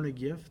don't earn a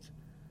gift.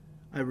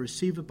 I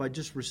receive it by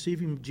just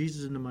receiving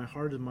Jesus into my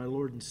heart as my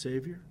Lord and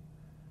Savior.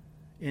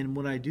 And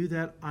when I do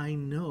that, I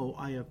know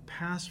I have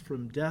passed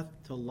from death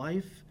to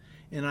life,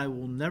 and I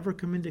will never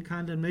come into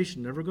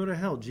condemnation, never go to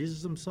hell.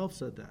 Jesus himself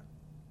said that.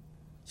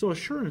 So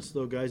assurance,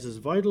 though, guys, is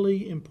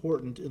vitally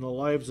important in the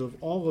lives of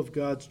all of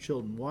God's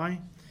children.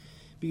 Why?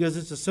 Because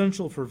it's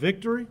essential for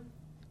victory,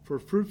 for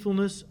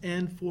fruitfulness,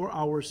 and for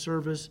our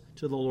service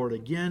to the Lord.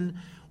 Again,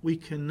 we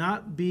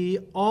cannot be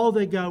all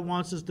that God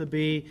wants us to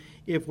be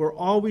if we're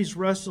always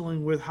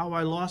wrestling with how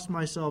I lost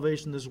my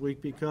salvation this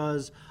week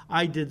because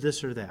I did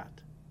this or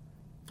that,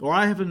 or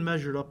I haven't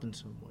measured up in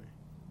some way.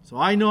 So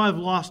I know I've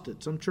lost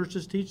it. Some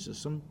churches teach this.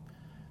 Some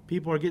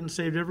people are getting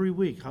saved every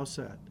week. How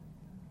sad.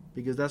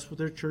 Because that's what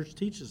their church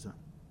teaches them.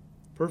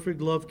 Perfect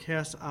love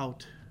casts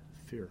out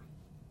fear.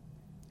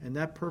 And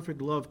that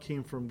perfect love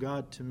came from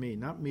God to me,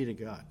 not me to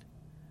God.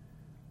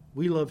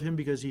 We love him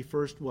because he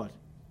first what?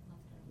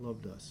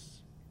 Loved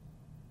us.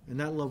 And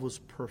that love was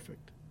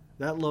perfect.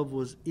 That love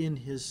was in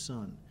his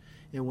Son.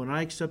 And when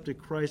I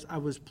accepted Christ, I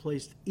was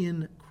placed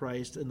in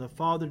Christ. And the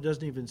Father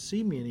doesn't even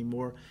see me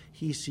anymore.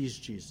 He sees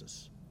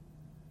Jesus.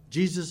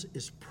 Jesus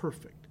is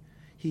perfect.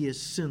 He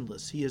is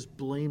sinless. He is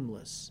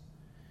blameless.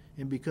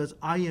 And because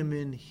I am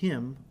in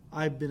him,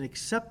 I've been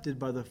accepted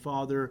by the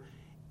Father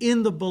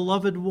in the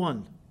beloved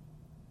one.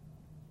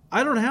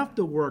 I don't have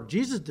to work.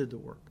 Jesus did the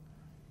work.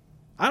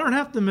 I don't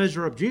have to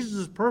measure up. Jesus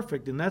is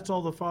perfect, and that's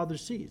all the Father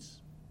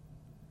sees.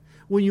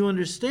 When you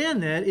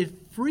understand that, it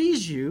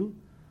frees you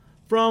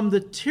from the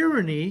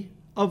tyranny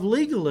of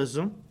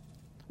legalism,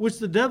 which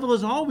the devil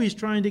is always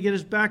trying to get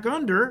us back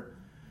under,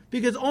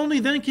 because only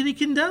then can he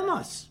condemn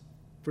us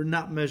for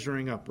not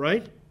measuring up,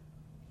 right?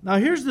 Now,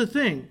 here's the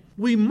thing.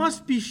 We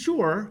must be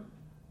sure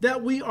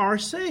that we are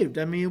saved.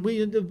 I mean,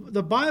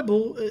 the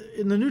Bible,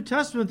 in the New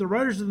Testament, the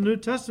writers of the New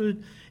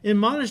Testament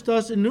admonished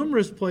us in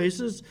numerous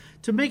places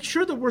to make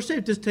sure that we're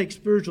saved, to take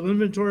spiritual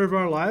inventory of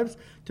our lives,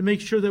 to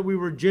make sure that we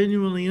were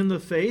genuinely in the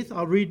faith.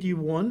 I'll read to you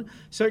one,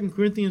 2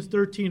 Corinthians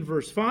 13,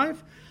 verse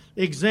 5.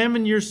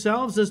 Examine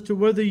yourselves as to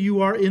whether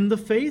you are in the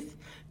faith.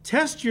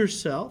 Test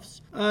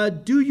yourselves.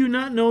 Do you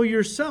not know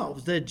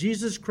yourselves that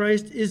Jesus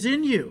Christ is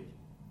in you?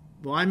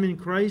 Well, I'm in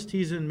Christ,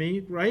 he's in me,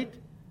 right?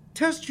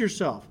 Test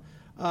yourself.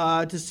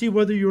 To see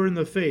whether you're in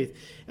the faith.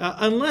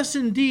 Unless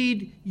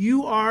indeed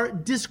you are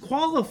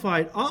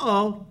disqualified.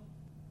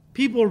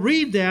 People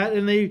read that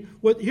and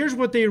here's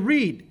what they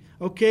read.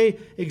 Okay,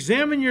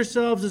 examine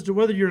yourselves as to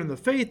whether you're in the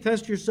faith.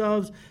 Test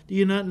yourselves. Do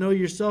you not know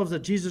yourselves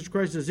that Jesus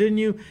Christ is in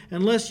you?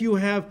 Unless you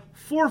have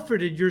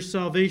forfeited your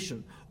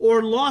salvation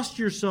or lost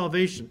your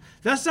salvation.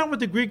 That's not what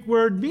the Greek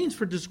word means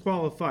for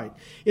disqualified.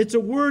 It's a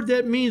word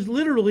that means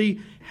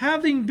literally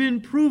having been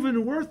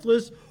proven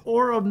worthless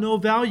or of no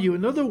value.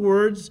 In other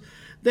words,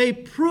 they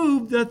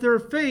proved that their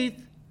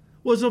faith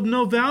was of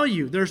no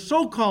value, their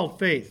so-called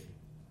faith.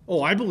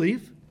 Oh, I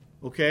believe.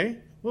 Okay.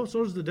 Well,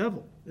 so does the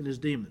devil and his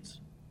demons.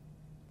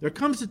 There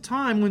comes a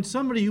time when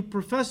somebody who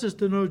professes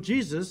to know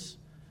Jesus,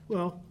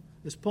 well,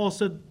 as Paul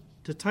said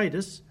to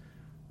Titus,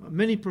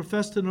 many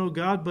profess to know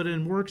God, but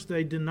in works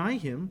they deny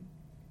him.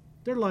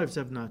 Their lives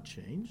have not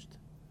changed.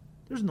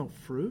 There's no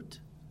fruit.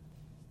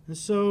 And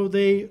so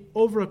they,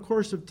 over a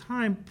course of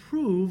time,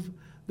 prove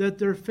that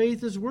their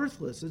faith is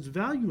worthless. It's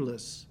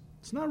valueless.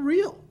 It's not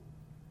real.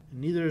 And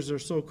neither is their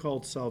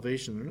so-called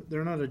salvation.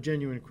 They're not a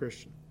genuine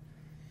Christian.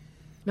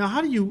 Now,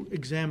 how do you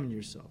examine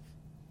yourself?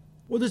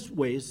 Well, there's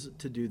ways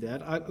to do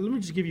that. Let me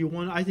just give you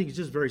one. I think it's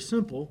just very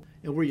simple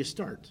and where you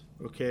start,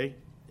 okay,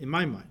 in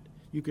my mind.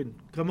 You can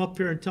come up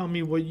here and tell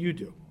me what you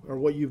do or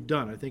what you've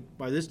done. I think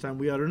by this time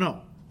we ought to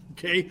know,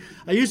 okay?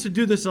 I used to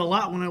do this a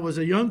lot when I was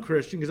a young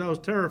Christian because I was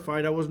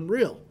terrified I wasn't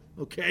real,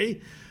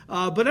 okay?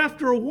 But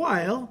after a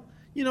while,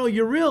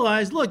 you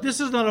realize, look,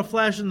 this is not a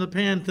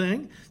flash-in-the-pan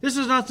thing. This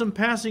is not some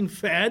passing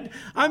fad.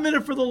 I'm in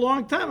it for the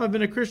long time. I've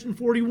been a Christian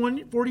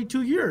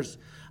 42 years.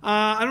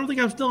 I don't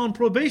think I'm still on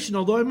probation,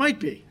 although I might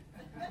be.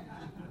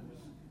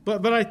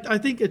 But I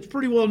think it's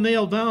pretty well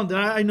nailed down that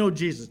I know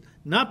Jesus.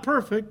 Not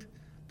perfect,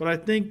 but I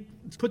think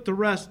it's put to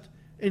rest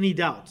any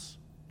doubts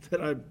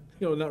that I'm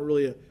not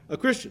really a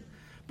Christian.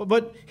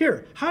 But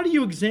here, how do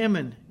you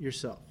examine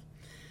yourself?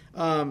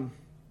 Well,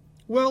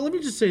 let me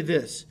just say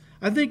this.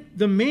 I think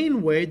the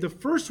main way, the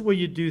first way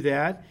you do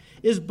that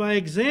is by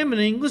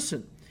examining,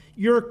 listen,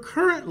 your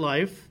current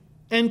life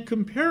and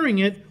comparing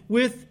it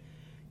with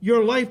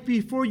your life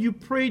before you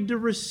prayed to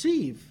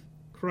receive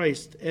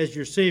Christ as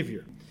your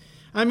Savior.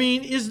 I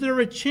mean, is there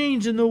a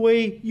change in the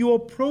way you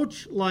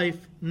approach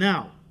life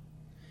now?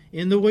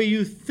 In the way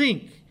you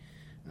think?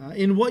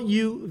 In what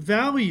you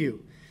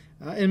value?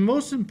 And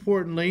most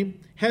importantly,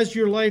 has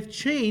your life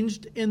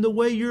changed in the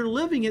way you're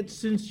living it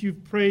since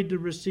you've prayed to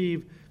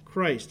receive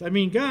Christ? I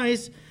mean,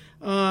 guys,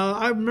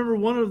 I remember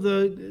one of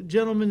the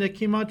gentlemen that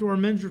came out to our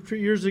men's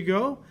retreat years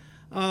ago,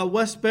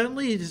 Wes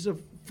Bentley. He's a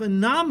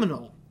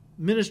phenomenal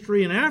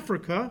ministry in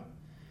Africa.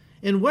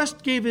 And Wes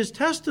gave his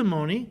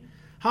testimony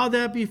how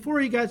that before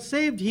he got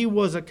saved, he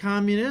was a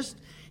communist,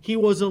 he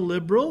was a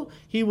liberal,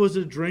 he was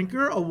a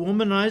drinker, a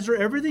womanizer,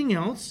 everything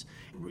else,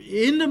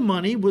 into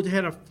money,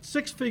 had a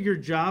six-figure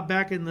job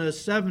back in the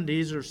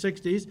 70s or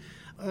 60s,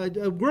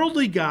 a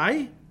worldly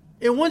guy.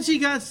 And once he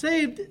got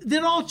saved,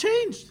 then all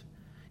changed.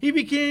 He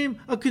became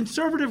a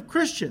conservative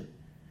Christian,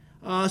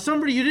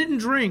 somebody who didn't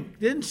drink,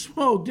 didn't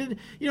smoke,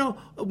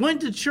 went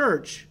to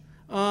church,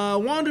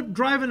 wound up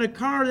driving a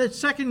car that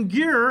second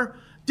gear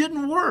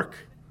didn't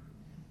work.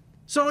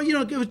 So,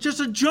 it was just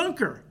a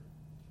junker.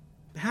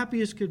 Happy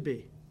as could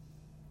be.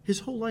 His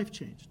whole life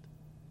changed.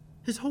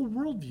 His whole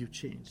worldview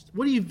changed.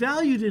 What he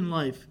valued in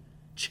life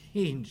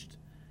changed.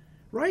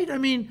 Right? I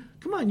mean,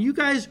 come on, you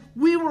guys,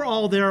 we were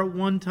all there at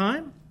one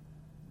time.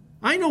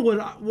 I know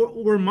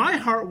where my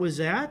heart was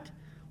at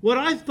what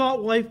I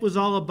thought life was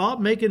all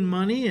about, making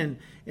money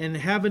and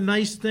having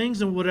nice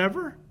things and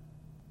whatever.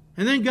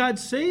 And then God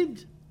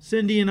saved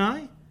Cindy and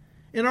I,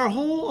 and our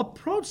whole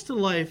approach to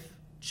life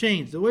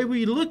changed. The way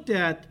we looked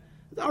at,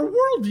 our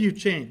worldview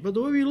changed, but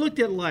the way we looked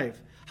at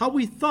life, how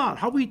we thought,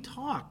 how we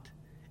talked,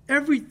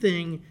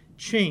 everything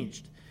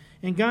changed.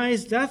 And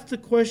guys, that's the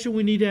question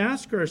we need to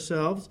ask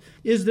ourselves.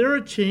 Is there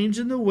a change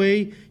in the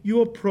way you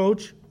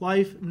approach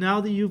life now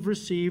that you've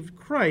received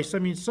Christ? I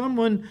mean,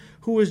 someone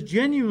who is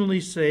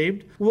genuinely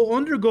saved will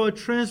undergo a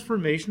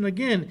transformation,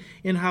 again,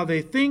 in how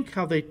they think,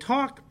 how they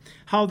talk,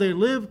 how they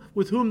live,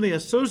 with whom they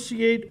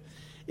associate.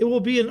 It will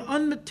be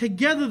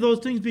together those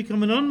things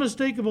become an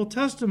unmistakable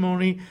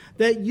testimony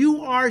that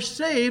you are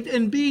saved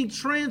and being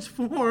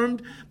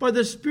transformed by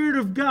the Spirit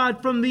of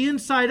God from the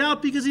inside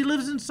out because He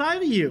lives inside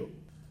of you.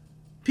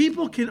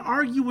 People can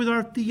argue with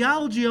our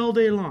theology all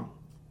day long.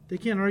 They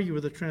can't argue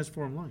with a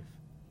transformed life.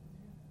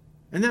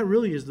 And that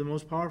really is the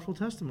most powerful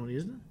testimony,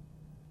 isn't it?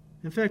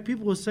 In fact,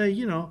 people will say,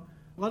 a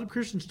lot of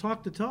Christians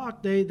talk the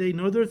talk. They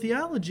know their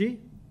theology,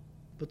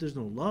 but there's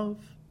no love.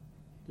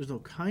 There's no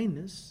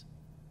kindness.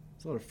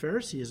 There's a lot of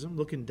Phariseeism,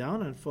 looking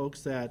down on folks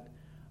that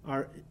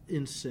are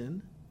in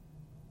sin,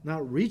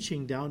 not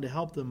reaching down to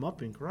help them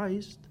up in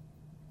Christ.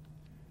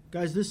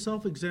 Guys, this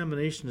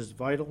self-examination is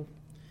vital,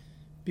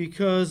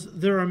 because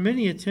there are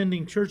many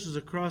attending churches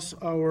across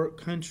our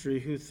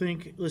country who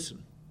think,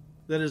 listen,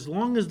 that as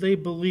long as they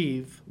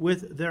believe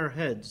with their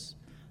heads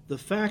the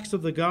facts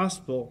of the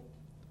gospel,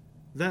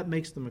 that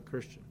makes them a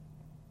Christian.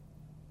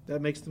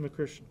 That makes them a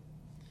Christian.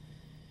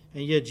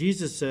 And yet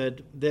Jesus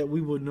said that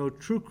we would know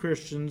true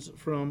Christians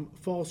from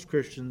false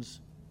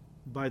Christians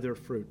by their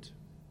fruit.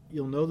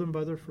 You'll know them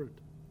by their fruit.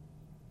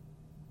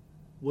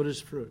 What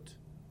is fruit?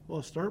 Well,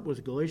 I'll start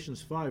with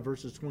Galatians 5,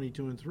 verses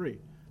 22 and 3,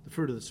 the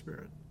fruit of the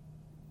Spirit.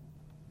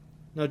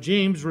 Now,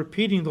 James,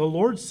 repeating the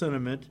Lord's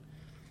sentiment,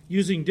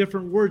 using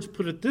different words,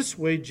 put it this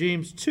way,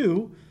 James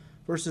 2,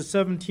 verses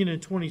 17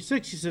 and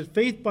 26, he said,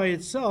 faith by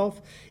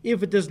itself,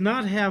 if it does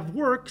not have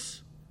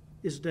works,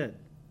 is dead.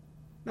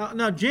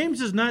 Now,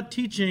 James is not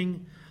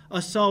teaching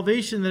a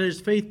salvation that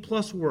is faith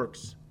plus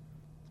works.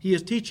 He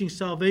is teaching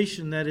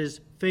salvation that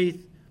is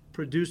faith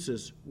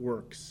produces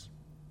works.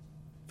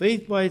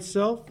 Faith by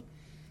itself,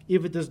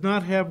 if it does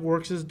not have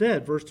works, is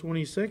dead. Verse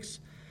 26,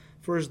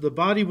 for as the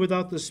body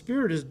without the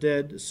Spirit is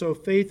dead, so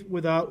faith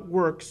without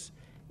works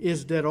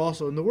is dead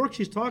also. And the works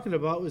he's talking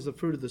about is the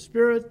fruit of the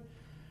Spirit,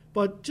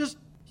 but just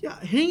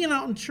hanging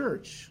out in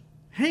church,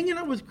 hanging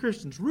out with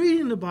Christians,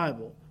 reading the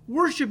Bible,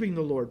 worshiping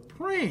the Lord,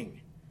 praying.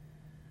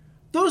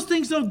 Those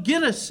things don't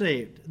get us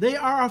saved. They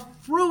are a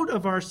fruit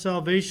of our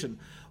salvation.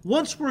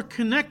 Once we're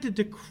connected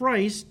to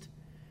Christ,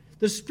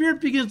 the Spirit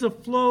begins to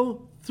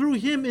flow through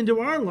Him into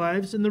our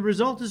lives, and the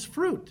result is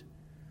fruit.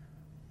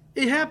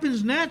 It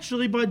happens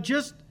naturally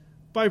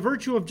by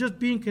virtue of just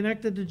being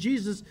connected to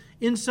Jesus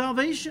in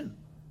salvation.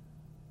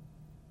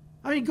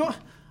 I mean,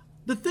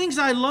 the things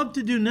I love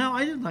to do now,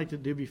 I didn't like to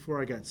do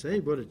before I got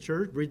saved. Go to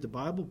church, read the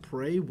Bible,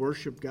 pray,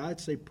 worship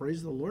God, say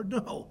praise the Lord.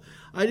 No,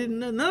 I didn't.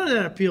 None of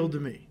that appealed to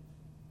me.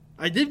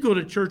 I did go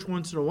to church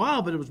once in a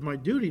while, but it was my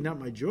duty, not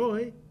my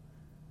joy.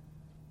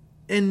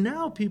 And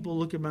now people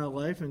look at my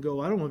life and go,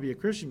 I don't want to be a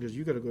Christian because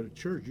you got to go to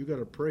church, you got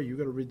to pray, you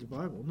got to read the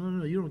Bible.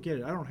 No, you don't get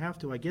it. I don't have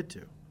to, I get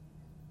to.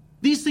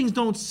 These things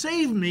don't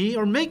save me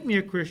or make me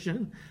a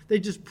Christian. They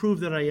just prove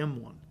that I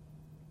am one.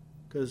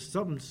 Because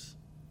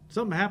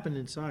something happened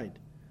inside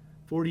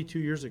 42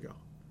 years ago.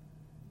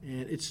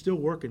 And it's still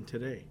working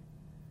today.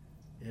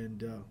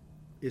 And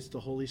it's the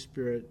Holy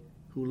Spirit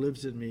who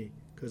lives in me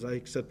because I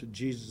accepted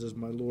Jesus as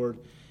my Lord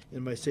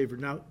and my Savior.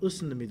 Now,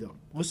 listen to me, though.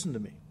 Listen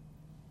to me.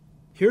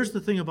 Here's the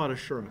thing about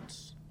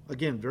assurance.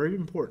 Again, very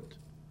important,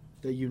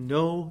 that you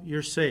know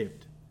you're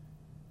saved.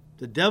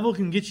 The devil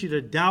can get you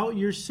to doubt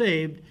you're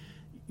saved.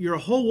 Your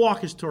whole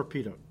walk is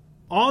torpedoed.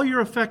 All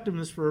your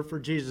effectiveness for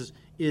Jesus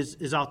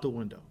is out the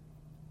window.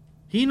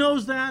 He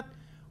knows that.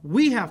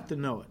 We have to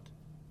know it.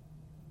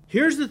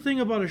 Here's the thing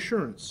about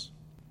assurance.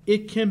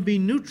 It can be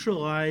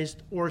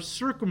neutralized or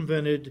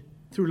circumvented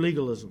through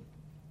legalism.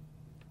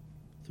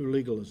 Through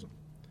legalism.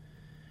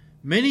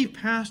 Many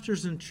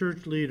pastors and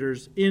church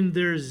leaders, in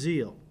their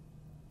zeal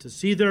to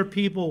see their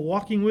people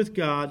walking with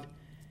God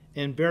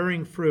and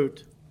bearing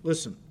fruit,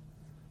 listen,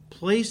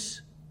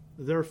 place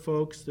their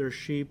folks, their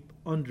sheep,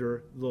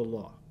 under the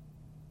law.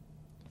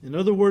 In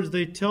other words,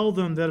 they tell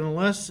them that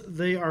unless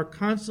they are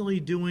constantly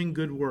doing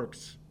good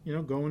works,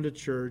 going to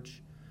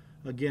church,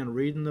 again,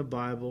 reading the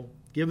Bible,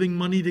 giving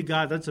money to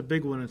God, that's a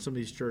big one in some of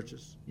these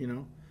churches,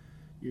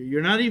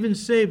 You're not even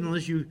saved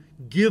unless you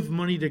give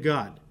money to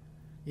God,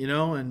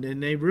 and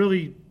they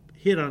really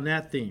hit on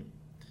that theme.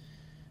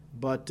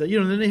 But,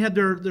 then they had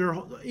their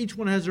each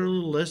one has their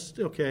little list,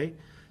 okay.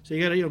 So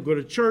you got to go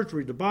to church,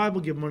 read the Bible,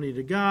 give money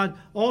to God.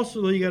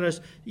 Also,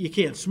 you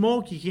can't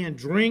smoke, you can't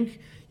drink,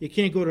 you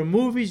can't go to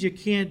movies, you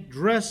can't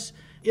dress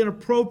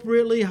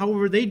inappropriately,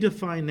 however they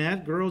define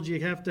that. Girls,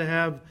 you have to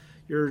have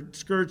your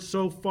skirt's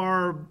so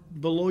far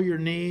below your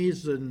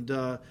knees,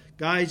 and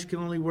guys can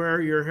only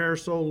wear your hair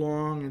so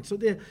long. And so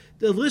the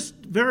list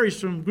varies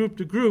from group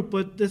to group,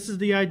 but this is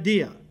the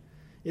idea.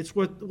 It's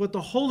what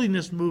the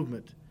holiness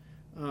movement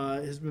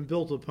has been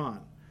built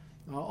upon.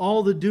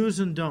 All the do's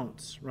and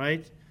don'ts,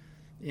 right?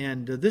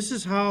 And this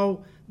is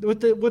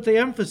what they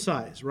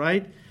emphasize,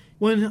 right?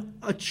 When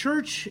a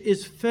church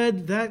is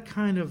fed that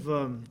kind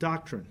of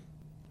doctrine,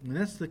 and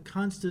that's the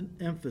constant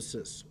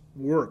emphasis,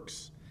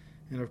 works,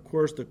 and of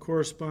course the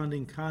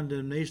corresponding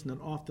condemnation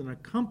that often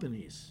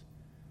accompanies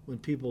when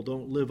people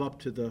don't live up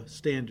to the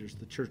standards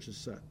the church has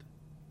set.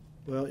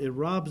 Well, it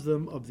robs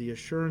them of the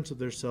assurance of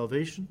their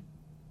salvation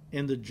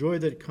and the joy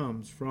that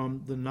comes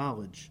from the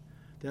knowledge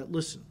that,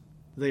 listen,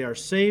 they are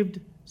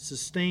saved,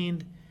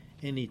 sustained,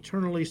 and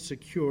eternally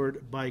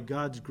secured by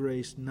God's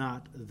grace,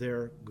 not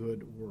their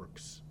good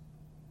works.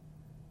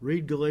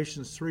 Read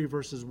Galatians 3,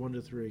 verses 1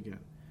 to 3 again.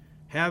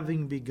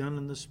 Having begun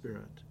in the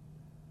Spirit,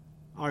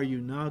 are you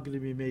now going to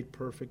be made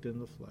perfect in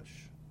the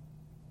flesh?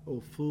 O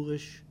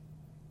foolish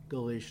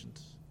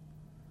Galatians,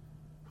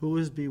 who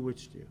has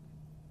bewitched you,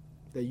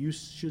 that you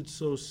should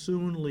so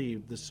soon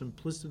leave the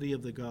simplicity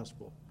of the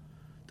gospel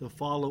to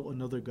follow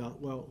another God?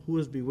 Well, who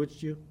has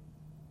bewitched you?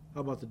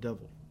 How about the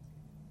devil?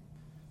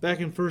 Back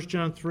in 1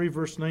 John 3,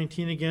 verse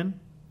 19 again.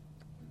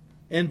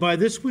 And by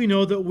this we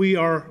know that we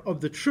are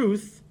of the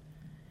truth,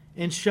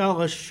 and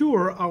shall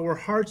assure our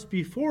hearts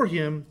before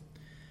him.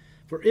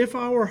 For if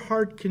our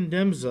heart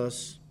condemns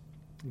us,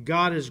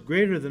 God is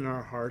greater than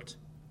our heart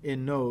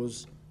and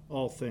knows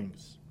all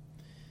things.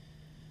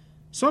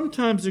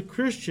 Sometimes a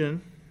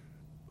Christian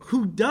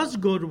who does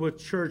go to a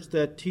church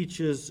that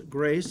teaches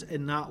grace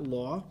and not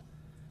law,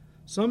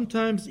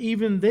 sometimes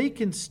even they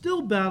can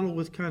still battle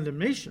with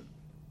condemnation.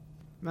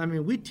 I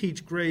mean, we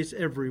teach grace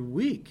every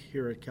week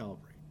here at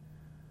Calvary.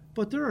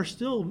 But there are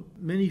still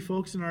many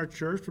folks in our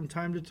church from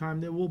time to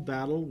time that will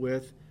battle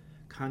with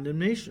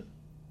condemnation.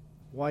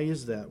 Why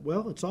is that?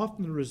 Well, it's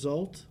often the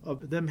result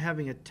of them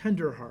having a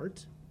tender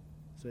heart,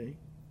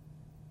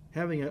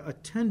 having a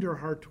tender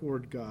heart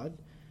toward God,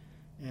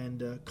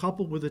 and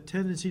coupled with a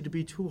tendency to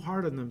be too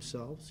hard on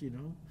themselves,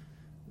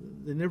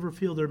 They never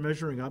feel they're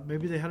measuring up.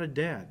 Maybe they had a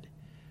dad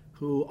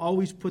who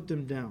always put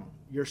them down.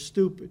 You're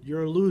stupid.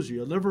 You're a loser.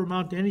 You'll never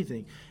amount to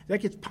anything.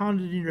 That gets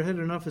pounded in your head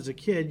enough as a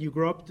kid. You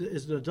grow up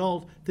as an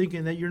adult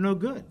thinking that you're no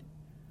good.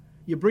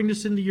 You bring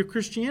this into your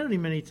Christianity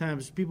many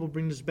times. People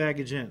bring this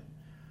baggage in.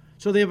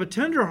 So they have a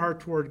tender heart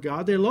toward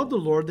God. They love the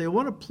Lord. They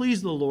want to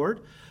please the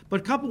Lord.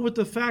 But coupled with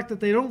the fact that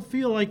they don't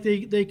feel like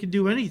they can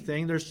do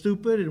anything, they're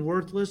stupid and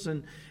worthless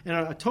and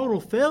a total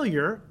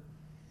failure,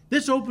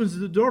 this opens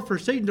the door for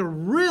Satan to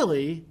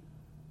really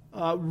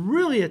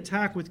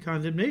attack with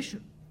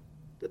condemnation.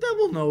 The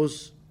devil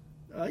knows,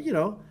 I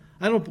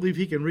don't believe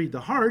he can read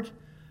the heart,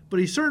 but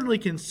he certainly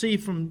can see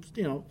from,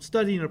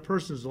 studying a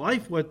person's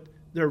life what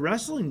they're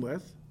wrestling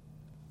with.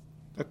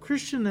 A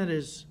Christian that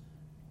is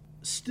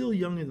still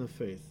young in the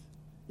faith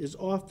is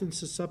often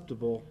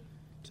susceptible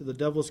to the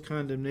devil's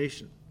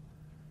condemnation.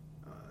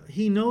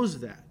 He knows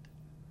that.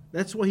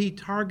 That's why he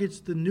targets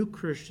the new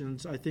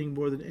Christians, I think,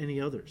 more than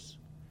any others.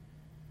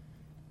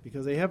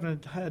 Because they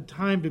haven't had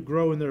time to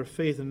grow in their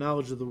faith and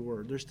knowledge of the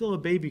Word. They're still a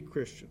baby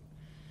Christian,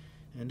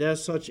 and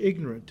as such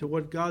ignorant to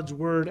what God's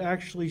Word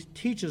actually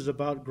teaches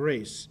about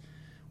grace,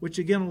 which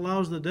again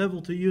allows the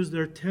devil to use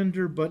their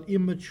tender but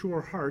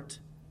immature heart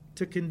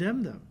to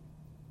condemn them.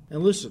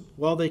 And listen,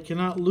 while they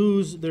cannot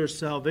lose their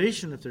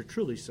salvation if they're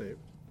truly saved,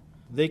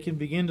 they can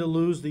begin to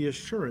lose the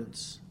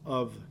assurance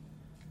of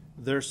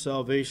their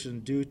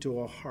salvation due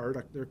to a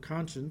heart, their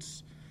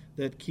conscience,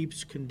 that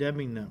keeps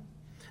condemning them.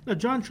 Now,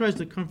 John tries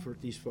to comfort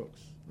these folks,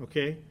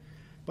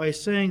 by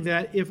saying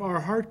that if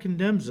our heart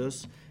condemns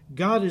us,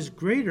 God is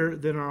greater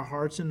than our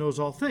hearts and knows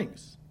all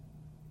things.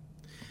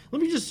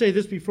 Let me just say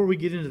this before we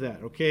get into that,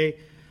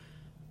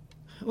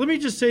 Let me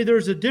just say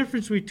there's a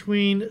difference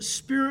between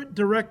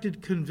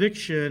Spirit-directed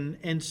conviction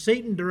and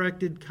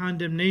Satan-directed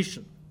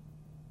condemnation.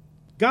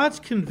 God's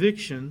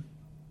conviction,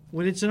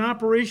 when it's in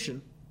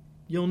operation,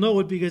 you'll know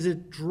it because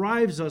it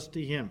drives us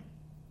to Him.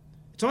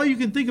 It's all you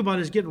can think about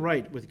is getting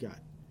right with God.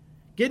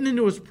 Getting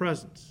into His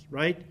presence,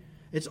 right?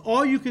 It's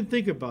all you can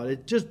think about.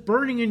 It's just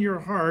burning in your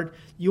heart.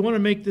 You want to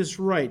make this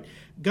right.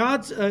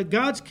 God's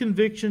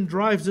conviction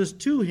drives us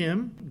to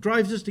Him,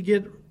 drives us to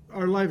get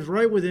our lives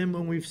right with Him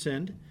when we've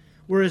sinned.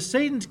 Whereas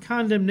Satan's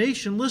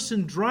condemnation,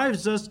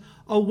 drives us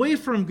away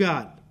from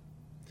God.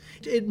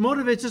 It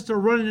motivates us to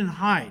run and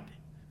hide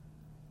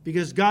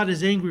because God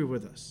is angry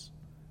with us.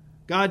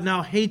 God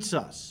now hates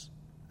us.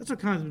 That's what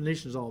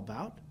condemnation is all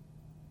about.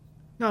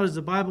 Now, does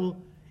the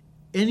Bible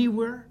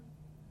anywhere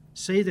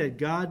say that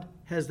God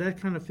has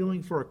that kind of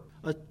feeling for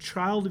a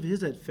child of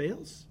His that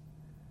fails?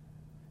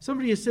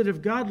 Somebody has said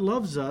if God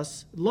loved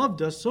us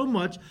so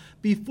much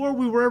before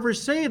we were ever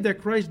saved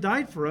that Christ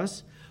died for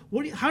us,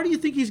 how do you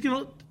think He's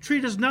going to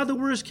treat us now that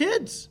we're His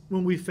kids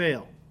when we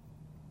fail?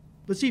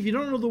 But see, if you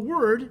don't know the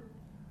Word,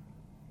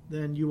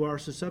 then you are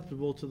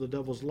susceptible to the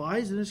devil's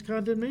lies and his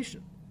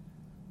condemnation.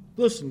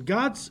 Listen,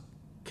 God's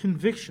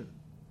conviction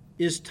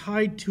is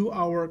tied to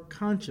our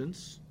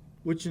conscience,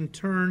 which in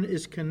turn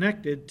is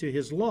connected to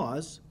his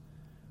laws,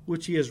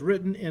 which he has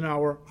written in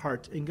our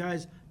hearts. And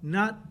guys,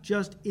 not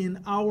just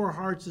in our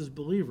hearts as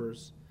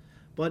believers,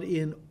 but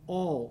in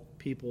all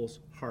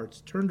people's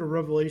hearts. Turn to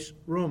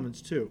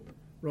Romans 2.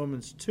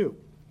 Romans 2.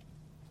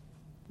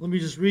 Let me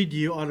just read to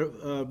you out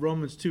of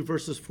Romans 2,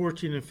 verses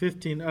 14 and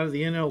 15 out of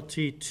the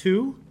NLT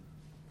 2,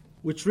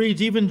 which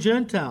reads, "Even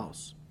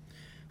Gentiles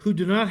who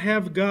do not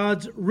have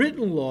God's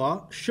written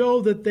law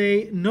show that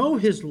they know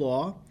his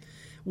law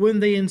when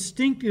they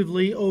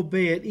instinctively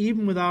obey it,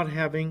 even without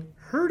having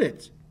heard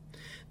it.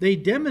 They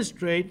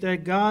demonstrate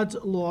that God's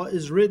law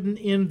is written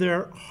in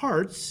their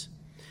hearts,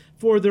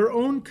 for their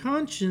own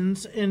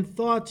conscience and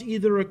thoughts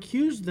either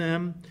accuse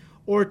them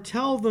or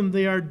tell them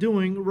they are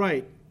doing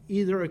right."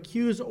 Either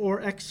accuse or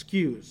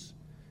excuse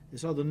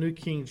is how the New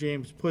King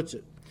James puts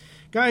it.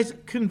 Guys,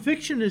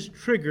 conviction is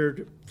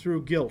triggered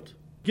through guilt.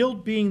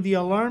 Guilt being the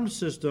alarm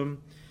system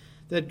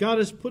that God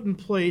has put in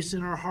place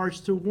in our hearts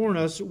to warn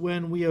us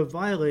when we have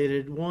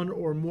violated one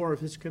or more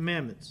of his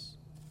commandments.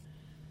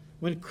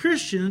 When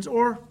Christians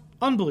or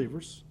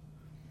unbelievers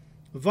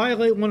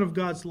violate one of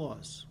God's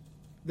laws,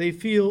 they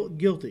feel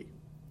guilty.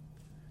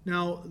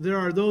 Now, there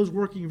are those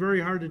working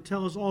very hard to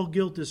tell us all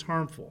guilt is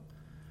harmful.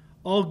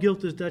 All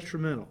guilt is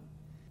detrimental.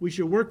 We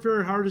should work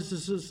very hard as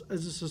a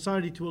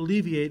society to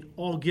alleviate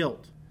all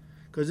guilt,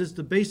 because it's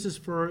the basis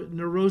for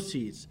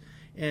neuroses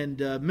and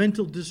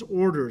mental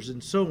disorders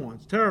and so on.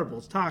 It's terrible.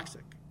 It's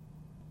toxic.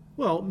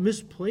 Well,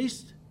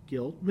 misplaced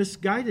guilt,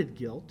 misguided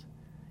guilt,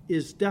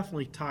 is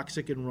definitely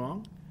toxic and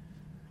wrong.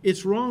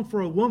 It's wrong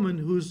for a woman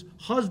whose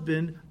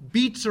husband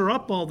beats her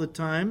up all the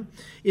time.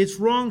 It's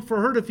wrong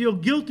for her to feel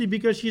guilty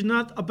because she's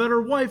not a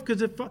better wife,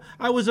 because if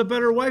I was a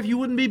better wife, you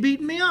wouldn't be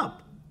beating me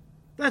up.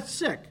 That's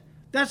sick.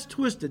 That's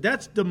twisted.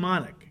 That's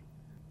demonic.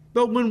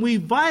 But when we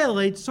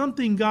violate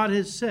something God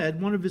has said,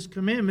 one of his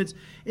commandments,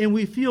 and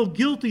we feel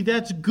guilty,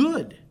 that's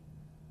good.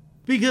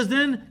 Because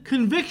then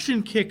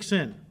conviction kicks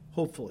in,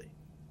 hopefully.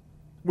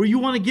 Where you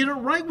want to get it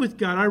right with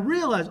God. I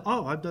realize,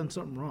 I've done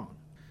something wrong.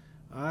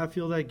 I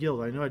feel that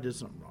guilt. I know I did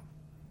something wrong.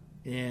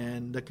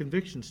 And the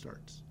conviction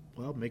starts.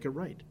 Well, make it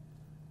right.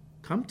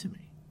 Come to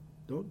me.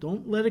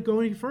 Don't let it go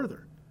any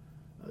further.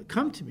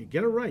 Come to me.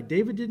 Get it right.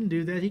 David didn't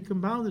do that. He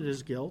compounded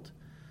his guilt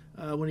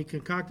when he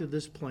concocted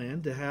this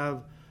plan to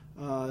have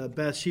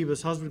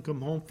Bathsheba's husband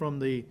come home from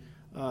the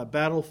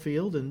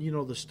battlefield, and you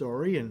know the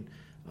story. And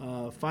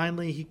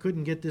finally, he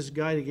couldn't get this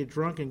guy to get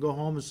drunk and go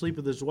home and sleep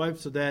with his wife,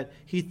 so that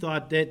he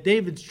thought that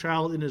David's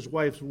child in his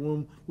wife's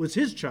womb was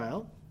his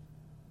child.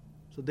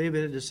 So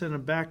David had to send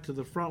him back to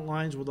the front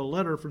lines with a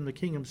letter from the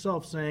king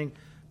himself saying,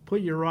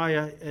 put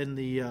Uriah in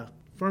the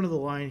front of the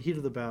line, heat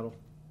of the battle.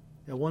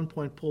 At one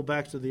point, pull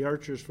back to the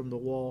archers from the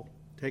wall,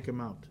 take him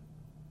out.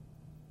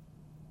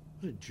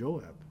 What did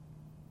Joab,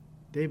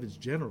 David's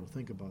general,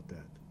 think about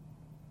that?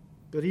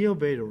 But he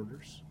obeyed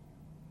orders.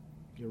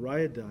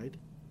 Uriah died.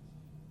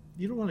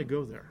 You don't want to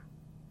go there.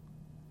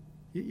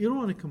 You don't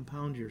want to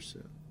compound your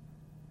sin.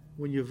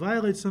 When you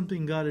violate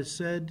something God has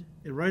said,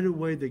 and right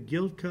away the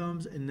guilt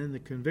comes, and then the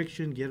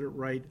conviction, get it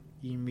right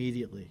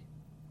immediately.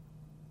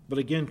 But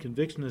again,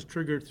 conviction is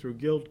triggered through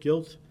guilt.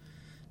 Guilt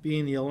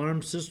being the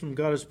alarm system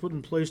God has put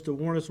in place to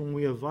warn us when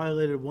we have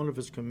violated one of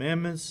his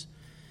commandments.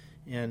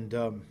 And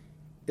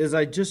as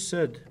I just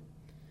said,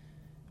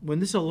 when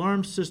this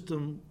alarm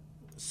system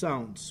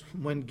sounds,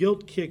 when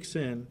guilt kicks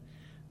in,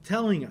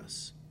 telling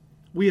us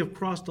we have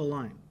crossed a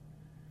line,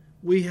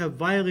 we have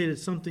violated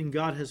something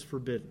God has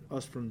forbidden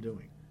us from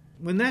doing.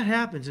 When that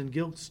happens and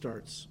guilt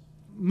starts,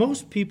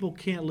 most people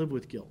can't live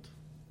with guilt.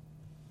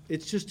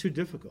 It's just too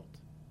difficult.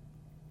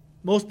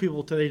 Most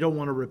people today don't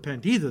want to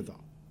repent either,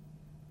 though.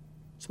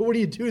 So what do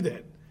you do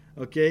then?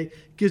 Okay?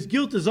 Because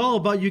guilt is all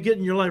about you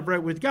getting your life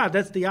right with God.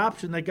 That's the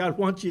option that God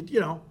wants you,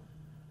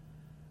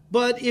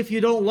 But if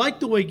you don't like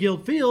the way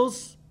guilt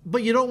feels,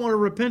 but you don't want to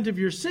repent of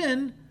your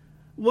sin,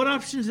 what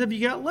options have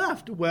you got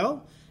left?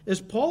 Well, as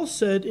Paul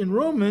said in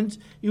Romans,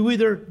 you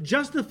either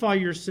justify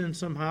your sin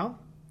somehow,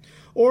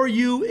 or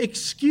you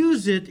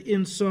excuse it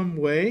in some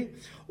way,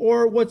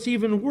 or what's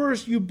even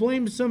worse, you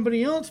blame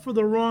somebody else for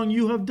the wrong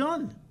you have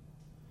done.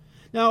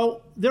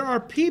 Now, there are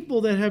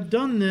people that have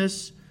done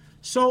this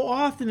so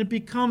often it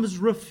becomes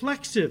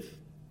reflexive.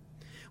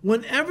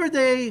 Whenever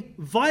they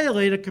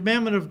violate a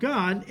commandment of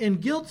God and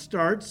guilt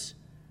starts,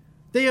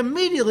 they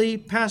immediately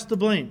pass the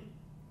blame,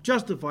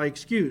 justify,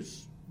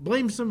 excuse,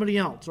 blame somebody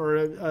else,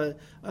 or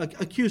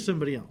accuse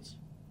somebody else.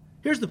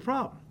 Here's the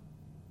problem.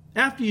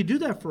 After you do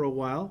that for a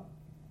while,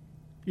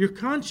 your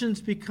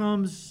conscience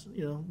becomes,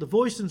 the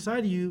voice inside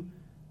of you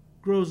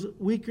grows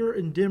weaker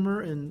and dimmer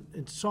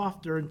and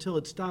softer until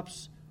it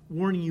stops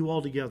warning you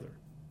altogether.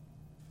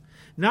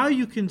 Now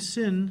you can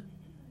sin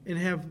and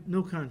have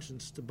no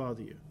conscience to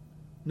bother you,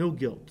 no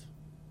guilt.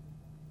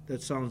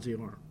 That sounds the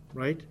alarm,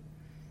 right?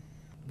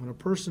 When a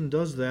person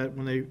does that,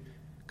 when they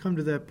come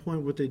to that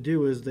point, what they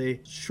do is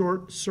they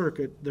short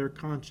circuit their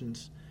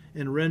conscience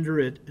and render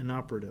it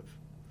inoperative.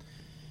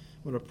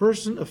 When a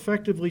person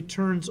effectively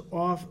turns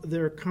off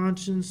their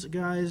conscience,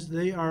 guys,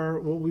 they are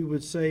what we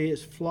would say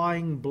is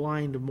flying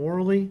blind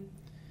morally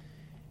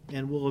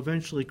and will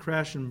eventually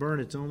crash and burn.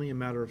 It's only a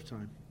matter of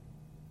time.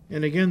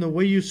 And again, the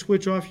way you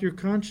switch off your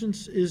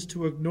conscience is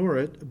to ignore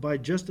it by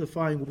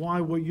justifying why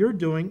what you're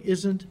doing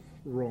isn't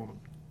wrong.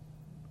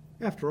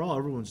 After all,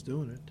 everyone's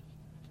doing it.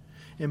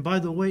 And by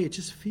the way, it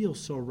just feels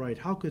so right.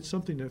 How could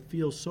something that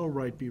feels so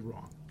right be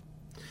wrong?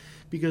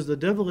 Because the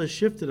devil has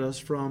shifted us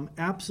from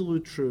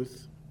absolute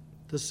truth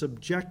to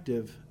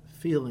subjective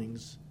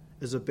feelings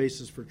as a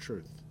basis for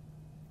truth.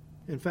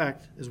 In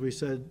fact, as we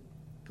said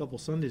a couple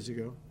Sundays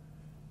ago,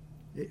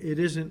 it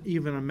isn't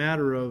even a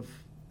matter of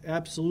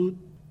absolute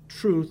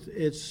truth.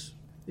 It's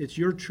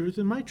your truth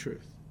and my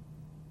truth.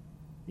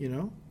 You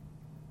know?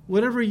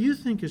 Whatever you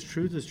think is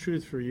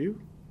truth for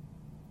you.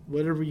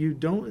 Whatever you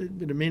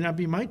don't, it may not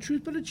be my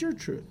truth, but it's your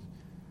truth.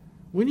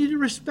 We need to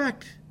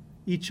respect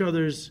each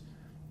other's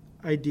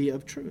idea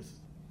of truth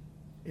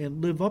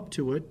and live up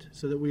to it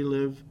so that we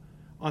live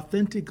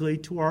authentically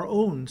to our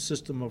own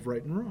system of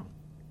right and wrong.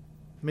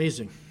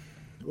 Amazing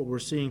what we're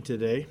seeing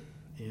today,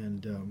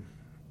 and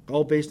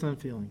all based on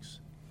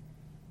feelings.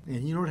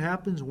 And you know what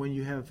happens when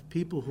you have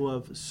people who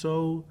have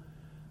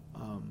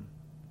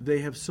they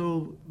have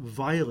so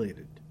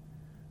violated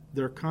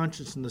their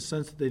conscience in the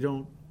sense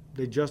that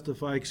they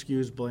justify,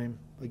 excuse, blame.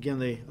 Again,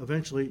 they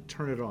eventually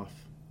turn it off.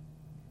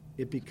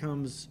 It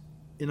becomes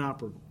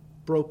inoperable,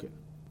 broken,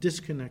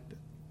 disconnected.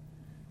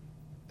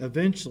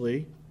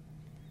 Eventually,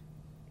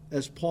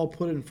 as Paul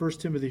put it in 1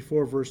 Timothy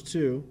 4, verse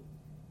 2,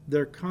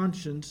 their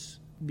conscience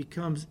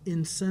becomes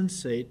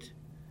insensate,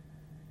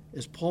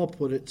 as Paul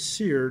put it,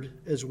 seared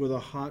as with a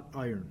hot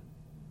iron.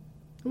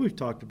 And we've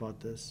talked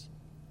about this.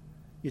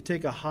 You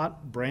take a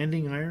hot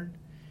branding iron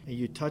and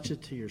you touch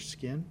it to your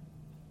skin,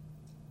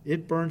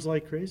 it burns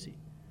like crazy.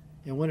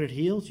 And when it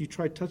heals, you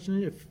try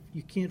touching it, if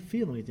you can't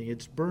feel anything.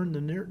 It's burned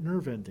the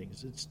nerve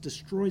endings. It's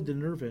destroyed the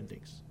nerve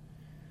endings.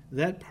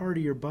 That part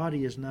of your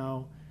body is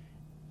now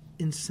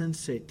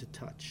insensate to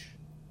touch.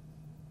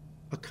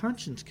 A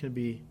conscience can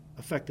be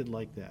affected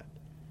like that.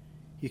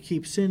 You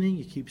keep sinning,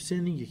 you keep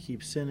sinning, you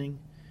keep sinning,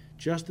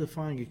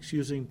 justifying,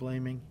 excusing,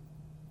 blaming.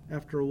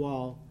 After a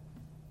while,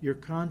 your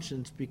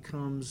conscience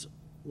becomes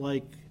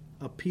like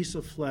a piece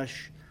of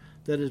flesh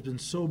that has been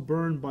so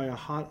burned by a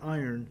hot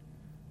iron,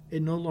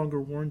 it no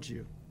longer warns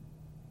you.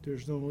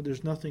 There's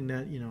nothing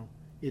that,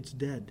 it's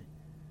dead.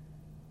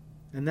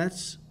 And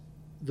that's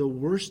the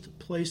worst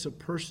place a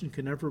person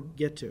can ever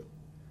get to.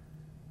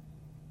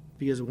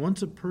 Because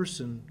once a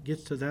person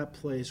gets to that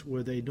place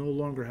where they no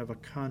longer have a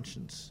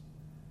conscience,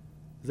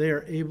 they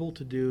are able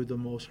to do the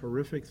most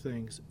horrific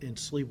things and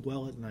sleep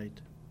well at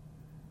night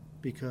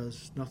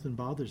because nothing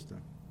bothers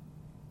them.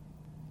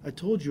 I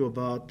told you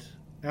about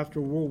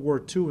after World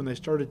War II when they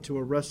started to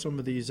arrest some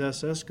of these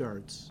SS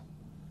guards.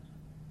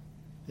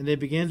 And they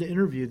began to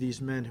interview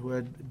these men who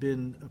had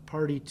been a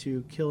party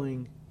to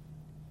killing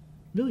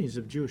millions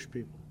of Jewish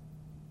people.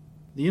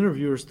 The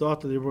interviewers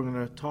thought that they were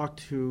going to talk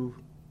to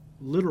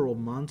literal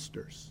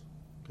monsters,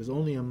 because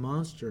only a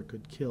monster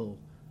could kill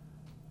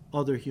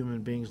other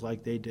human beings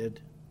like they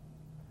did.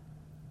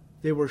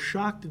 They were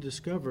shocked to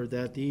discover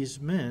that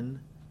these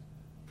men,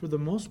 for the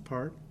most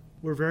part,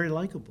 were very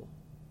likable,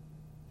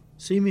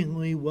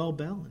 seemingly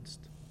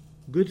well-balanced,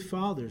 good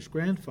fathers,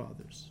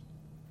 grandfathers,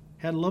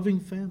 had loving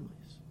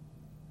families.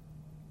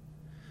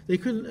 They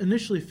couldn't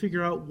initially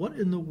figure out what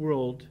in the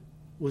world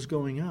was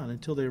going on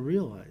until they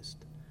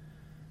realized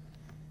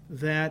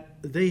that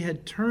they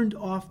had turned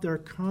off their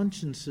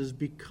consciences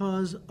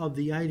because of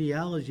the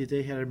ideology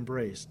they had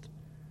embraced,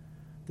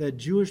 that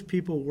Jewish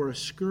people were a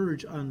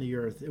scourge on the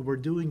earth and were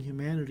doing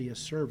humanity a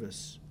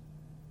service.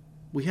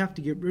 We have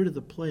to get rid of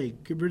the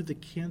plague, get rid of the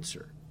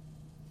cancer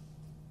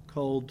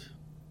called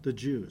the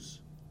Jews.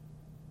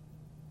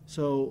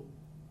 So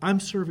I'm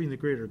serving the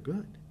greater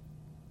good.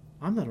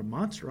 I'm not a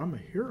monster, I'm a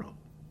hero.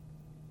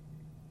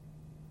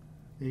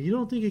 And you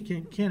don't think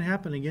it can't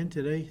happen again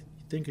today?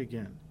 Think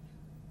again.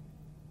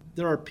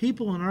 There are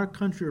people in our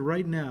country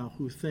right now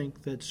who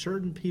think that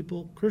certain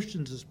people,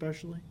 Christians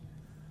especially,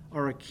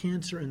 are a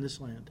cancer in this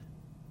land.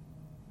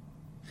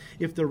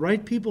 If the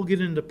right people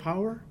get into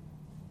power,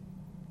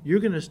 you're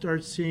going to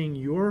start seeing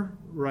your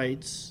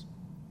rights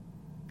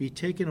be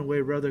taken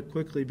away rather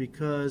quickly,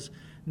 because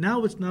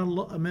now it's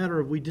not a matter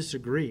of we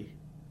disagree.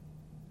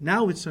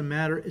 Now it's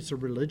a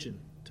religion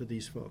to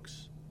these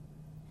folks.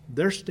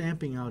 They're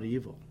stamping out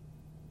evil.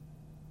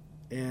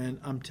 And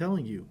I'm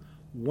telling you,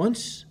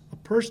 once a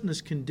person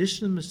has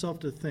conditioned himself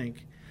to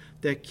think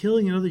that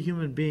killing another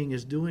human being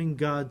is doing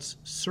God's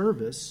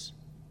service,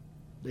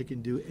 they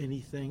can do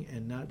anything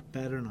and not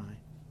bat an eye.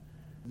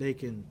 They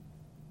can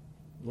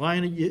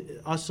line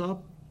us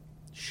up,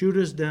 shoot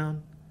us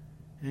down,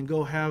 and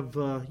go have,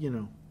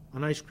 an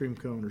ice cream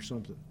cone or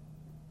something.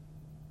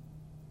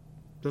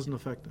 Doesn't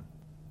affect them.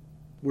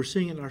 We're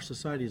seeing it in our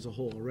society as a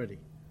whole already.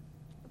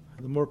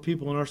 The more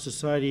people in our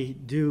society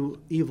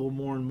do evil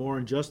more and more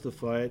and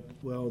justify it,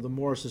 well, the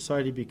more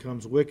society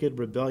becomes wicked,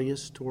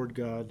 rebellious toward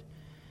God,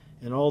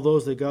 and all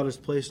those that God has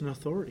placed in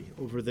authority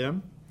over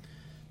them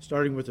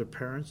starting with their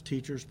parents,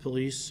 teachers,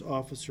 police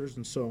officers,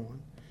 and so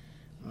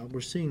on. We're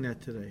seeing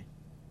that today.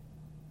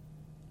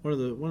 One of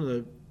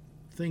the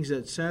things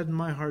that saddened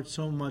my heart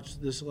so much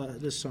this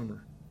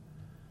summer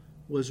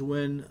was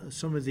when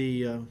some of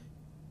the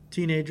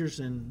teenagers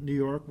in New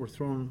York were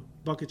throwing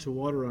buckets of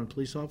water on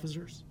police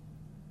officers,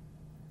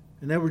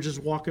 and they were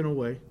just walking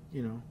away,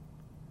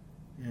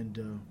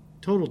 and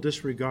total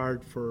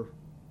disregard for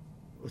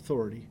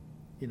authority,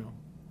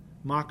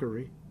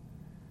 mockery.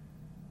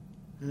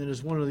 And then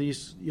as one of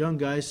these young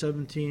guys,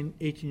 17,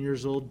 18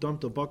 years old,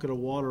 dumped a bucket of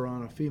water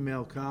on a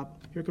female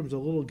cop, here comes a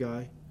little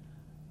guy,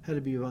 had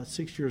to be about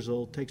 6 years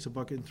old, takes a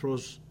bucket and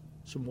throws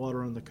some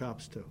water on the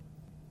cops too.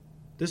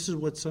 This is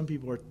what some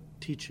people are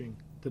teaching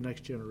the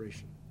next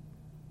generation.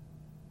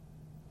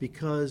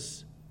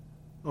 Because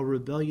a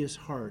rebellious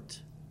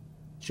heart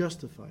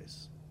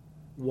justifies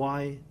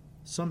why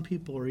some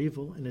people are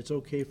evil, and it's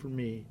okay for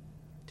me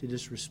to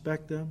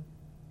disrespect them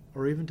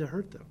or even to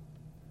hurt them.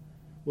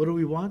 What do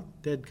we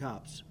want? Dead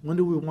cops. When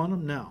do we want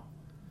them? Now.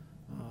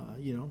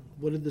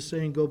 What did the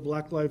saying go?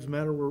 Black Lives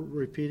Matter, we're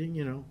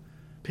repeating,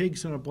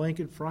 pigs on a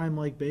blanket, fry them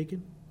like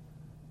bacon.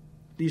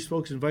 These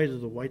folks invited to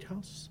the White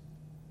House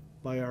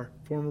by our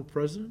former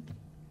president.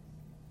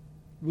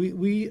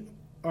 We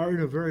are in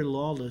a very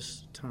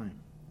lawless time.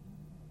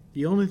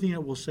 The only thing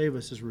that will save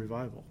us is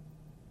revival,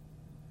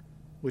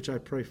 which I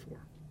pray for,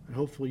 and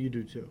hopefully you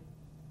do too.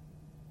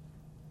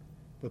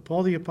 But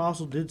Paul the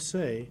Apostle did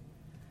say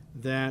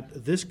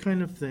that this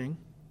kind of thing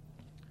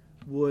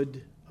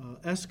would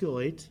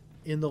escalate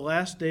in the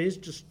last days,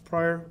 just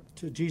prior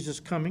to Jesus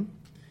coming.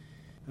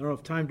 I don't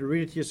have time to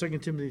read it to you. 2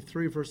 Timothy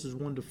 3, verses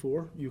 1 to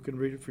 4. You can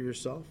read it for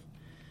yourself.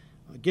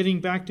 Getting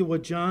back to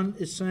what John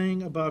is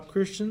saying about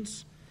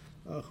Christians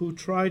who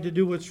try to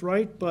do what's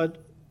right, but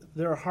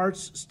their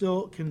hearts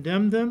still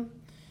condemn them.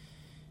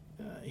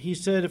 He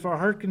said, if our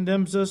heart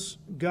condemns us,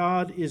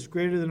 God is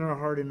greater than our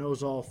heart and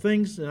knows all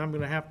things, and I'm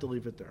going to have to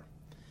leave it there.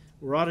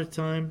 We're out of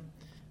time.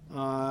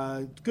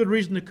 Good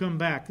reason to come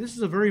back. This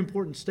is a very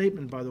important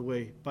statement, by the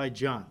way, by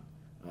John.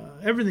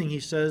 Everything he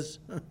says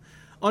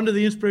under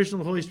the inspiration of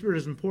the Holy Spirit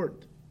is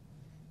important.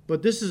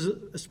 But this is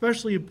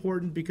especially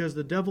important because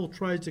the devil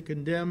tries to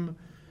condemn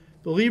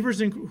believers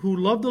who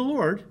love the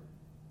Lord,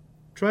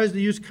 tries to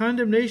use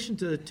condemnation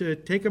to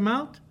take them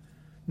out,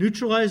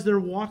 neutralize their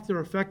walk, their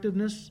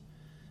effectiveness.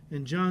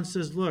 And John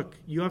says, look,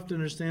 you have to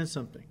understand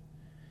something.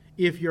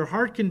 If your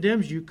heart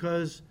condemns you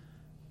because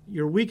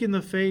you're weak in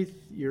the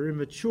faith, you're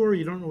immature,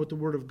 you don't know what the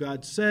Word of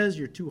God says,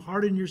 you're too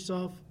hard on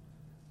yourself,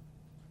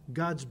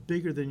 God's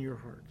bigger than your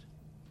heart.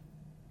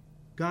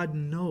 God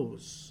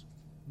knows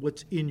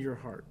what's in your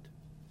heart.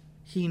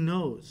 He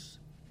knows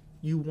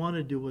you want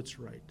to do what's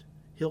right.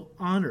 He'll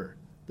honor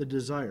the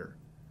desire,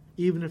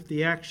 even if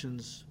the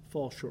actions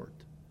fall short.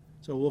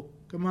 So we'll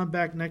come on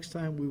back next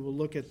time. We will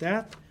look at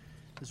that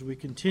as we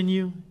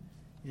continue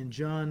in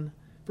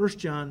 1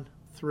 John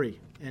 3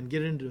 and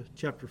get into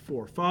chapter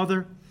 4.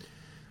 Father,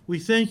 we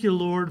thank you,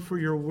 Lord, for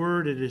your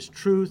word. It is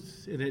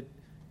truth, and it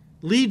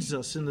leads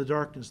us in the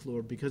darkness,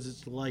 Lord, because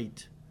it's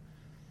light.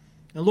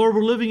 And Lord,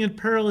 we're living in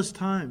perilous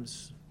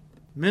times.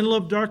 Men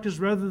love darkness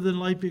rather than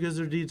light because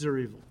their deeds are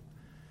evil.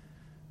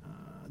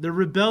 They're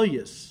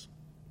rebellious.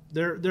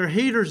 They're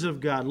haters of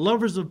God,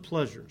 lovers of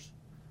pleasures,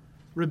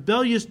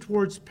 rebellious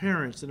towards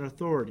parents and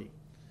authority.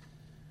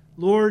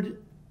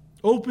 Lord,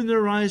 open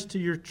their eyes to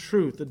your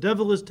truth. The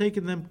devil has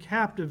taken them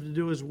captive to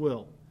do his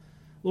will.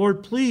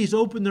 Lord, please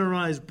open their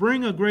eyes.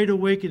 Bring a great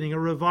awakening, a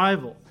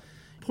revival.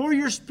 Pour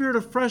your Spirit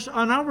afresh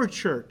on our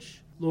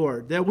church,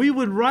 Lord, that we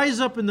would rise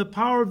up in the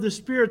power of the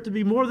Spirit to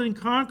be more than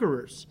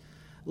conquerors,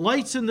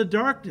 lights in the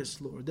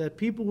darkness, Lord, that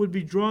people would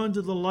be drawn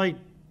to the light.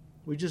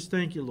 We just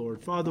thank you,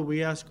 Lord. Father,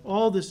 we ask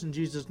all this in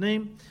Jesus'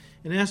 name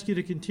and ask you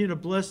to continue to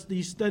bless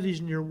these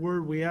studies in your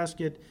word. We ask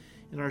it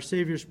in our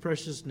Savior's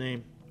precious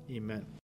name. Amen.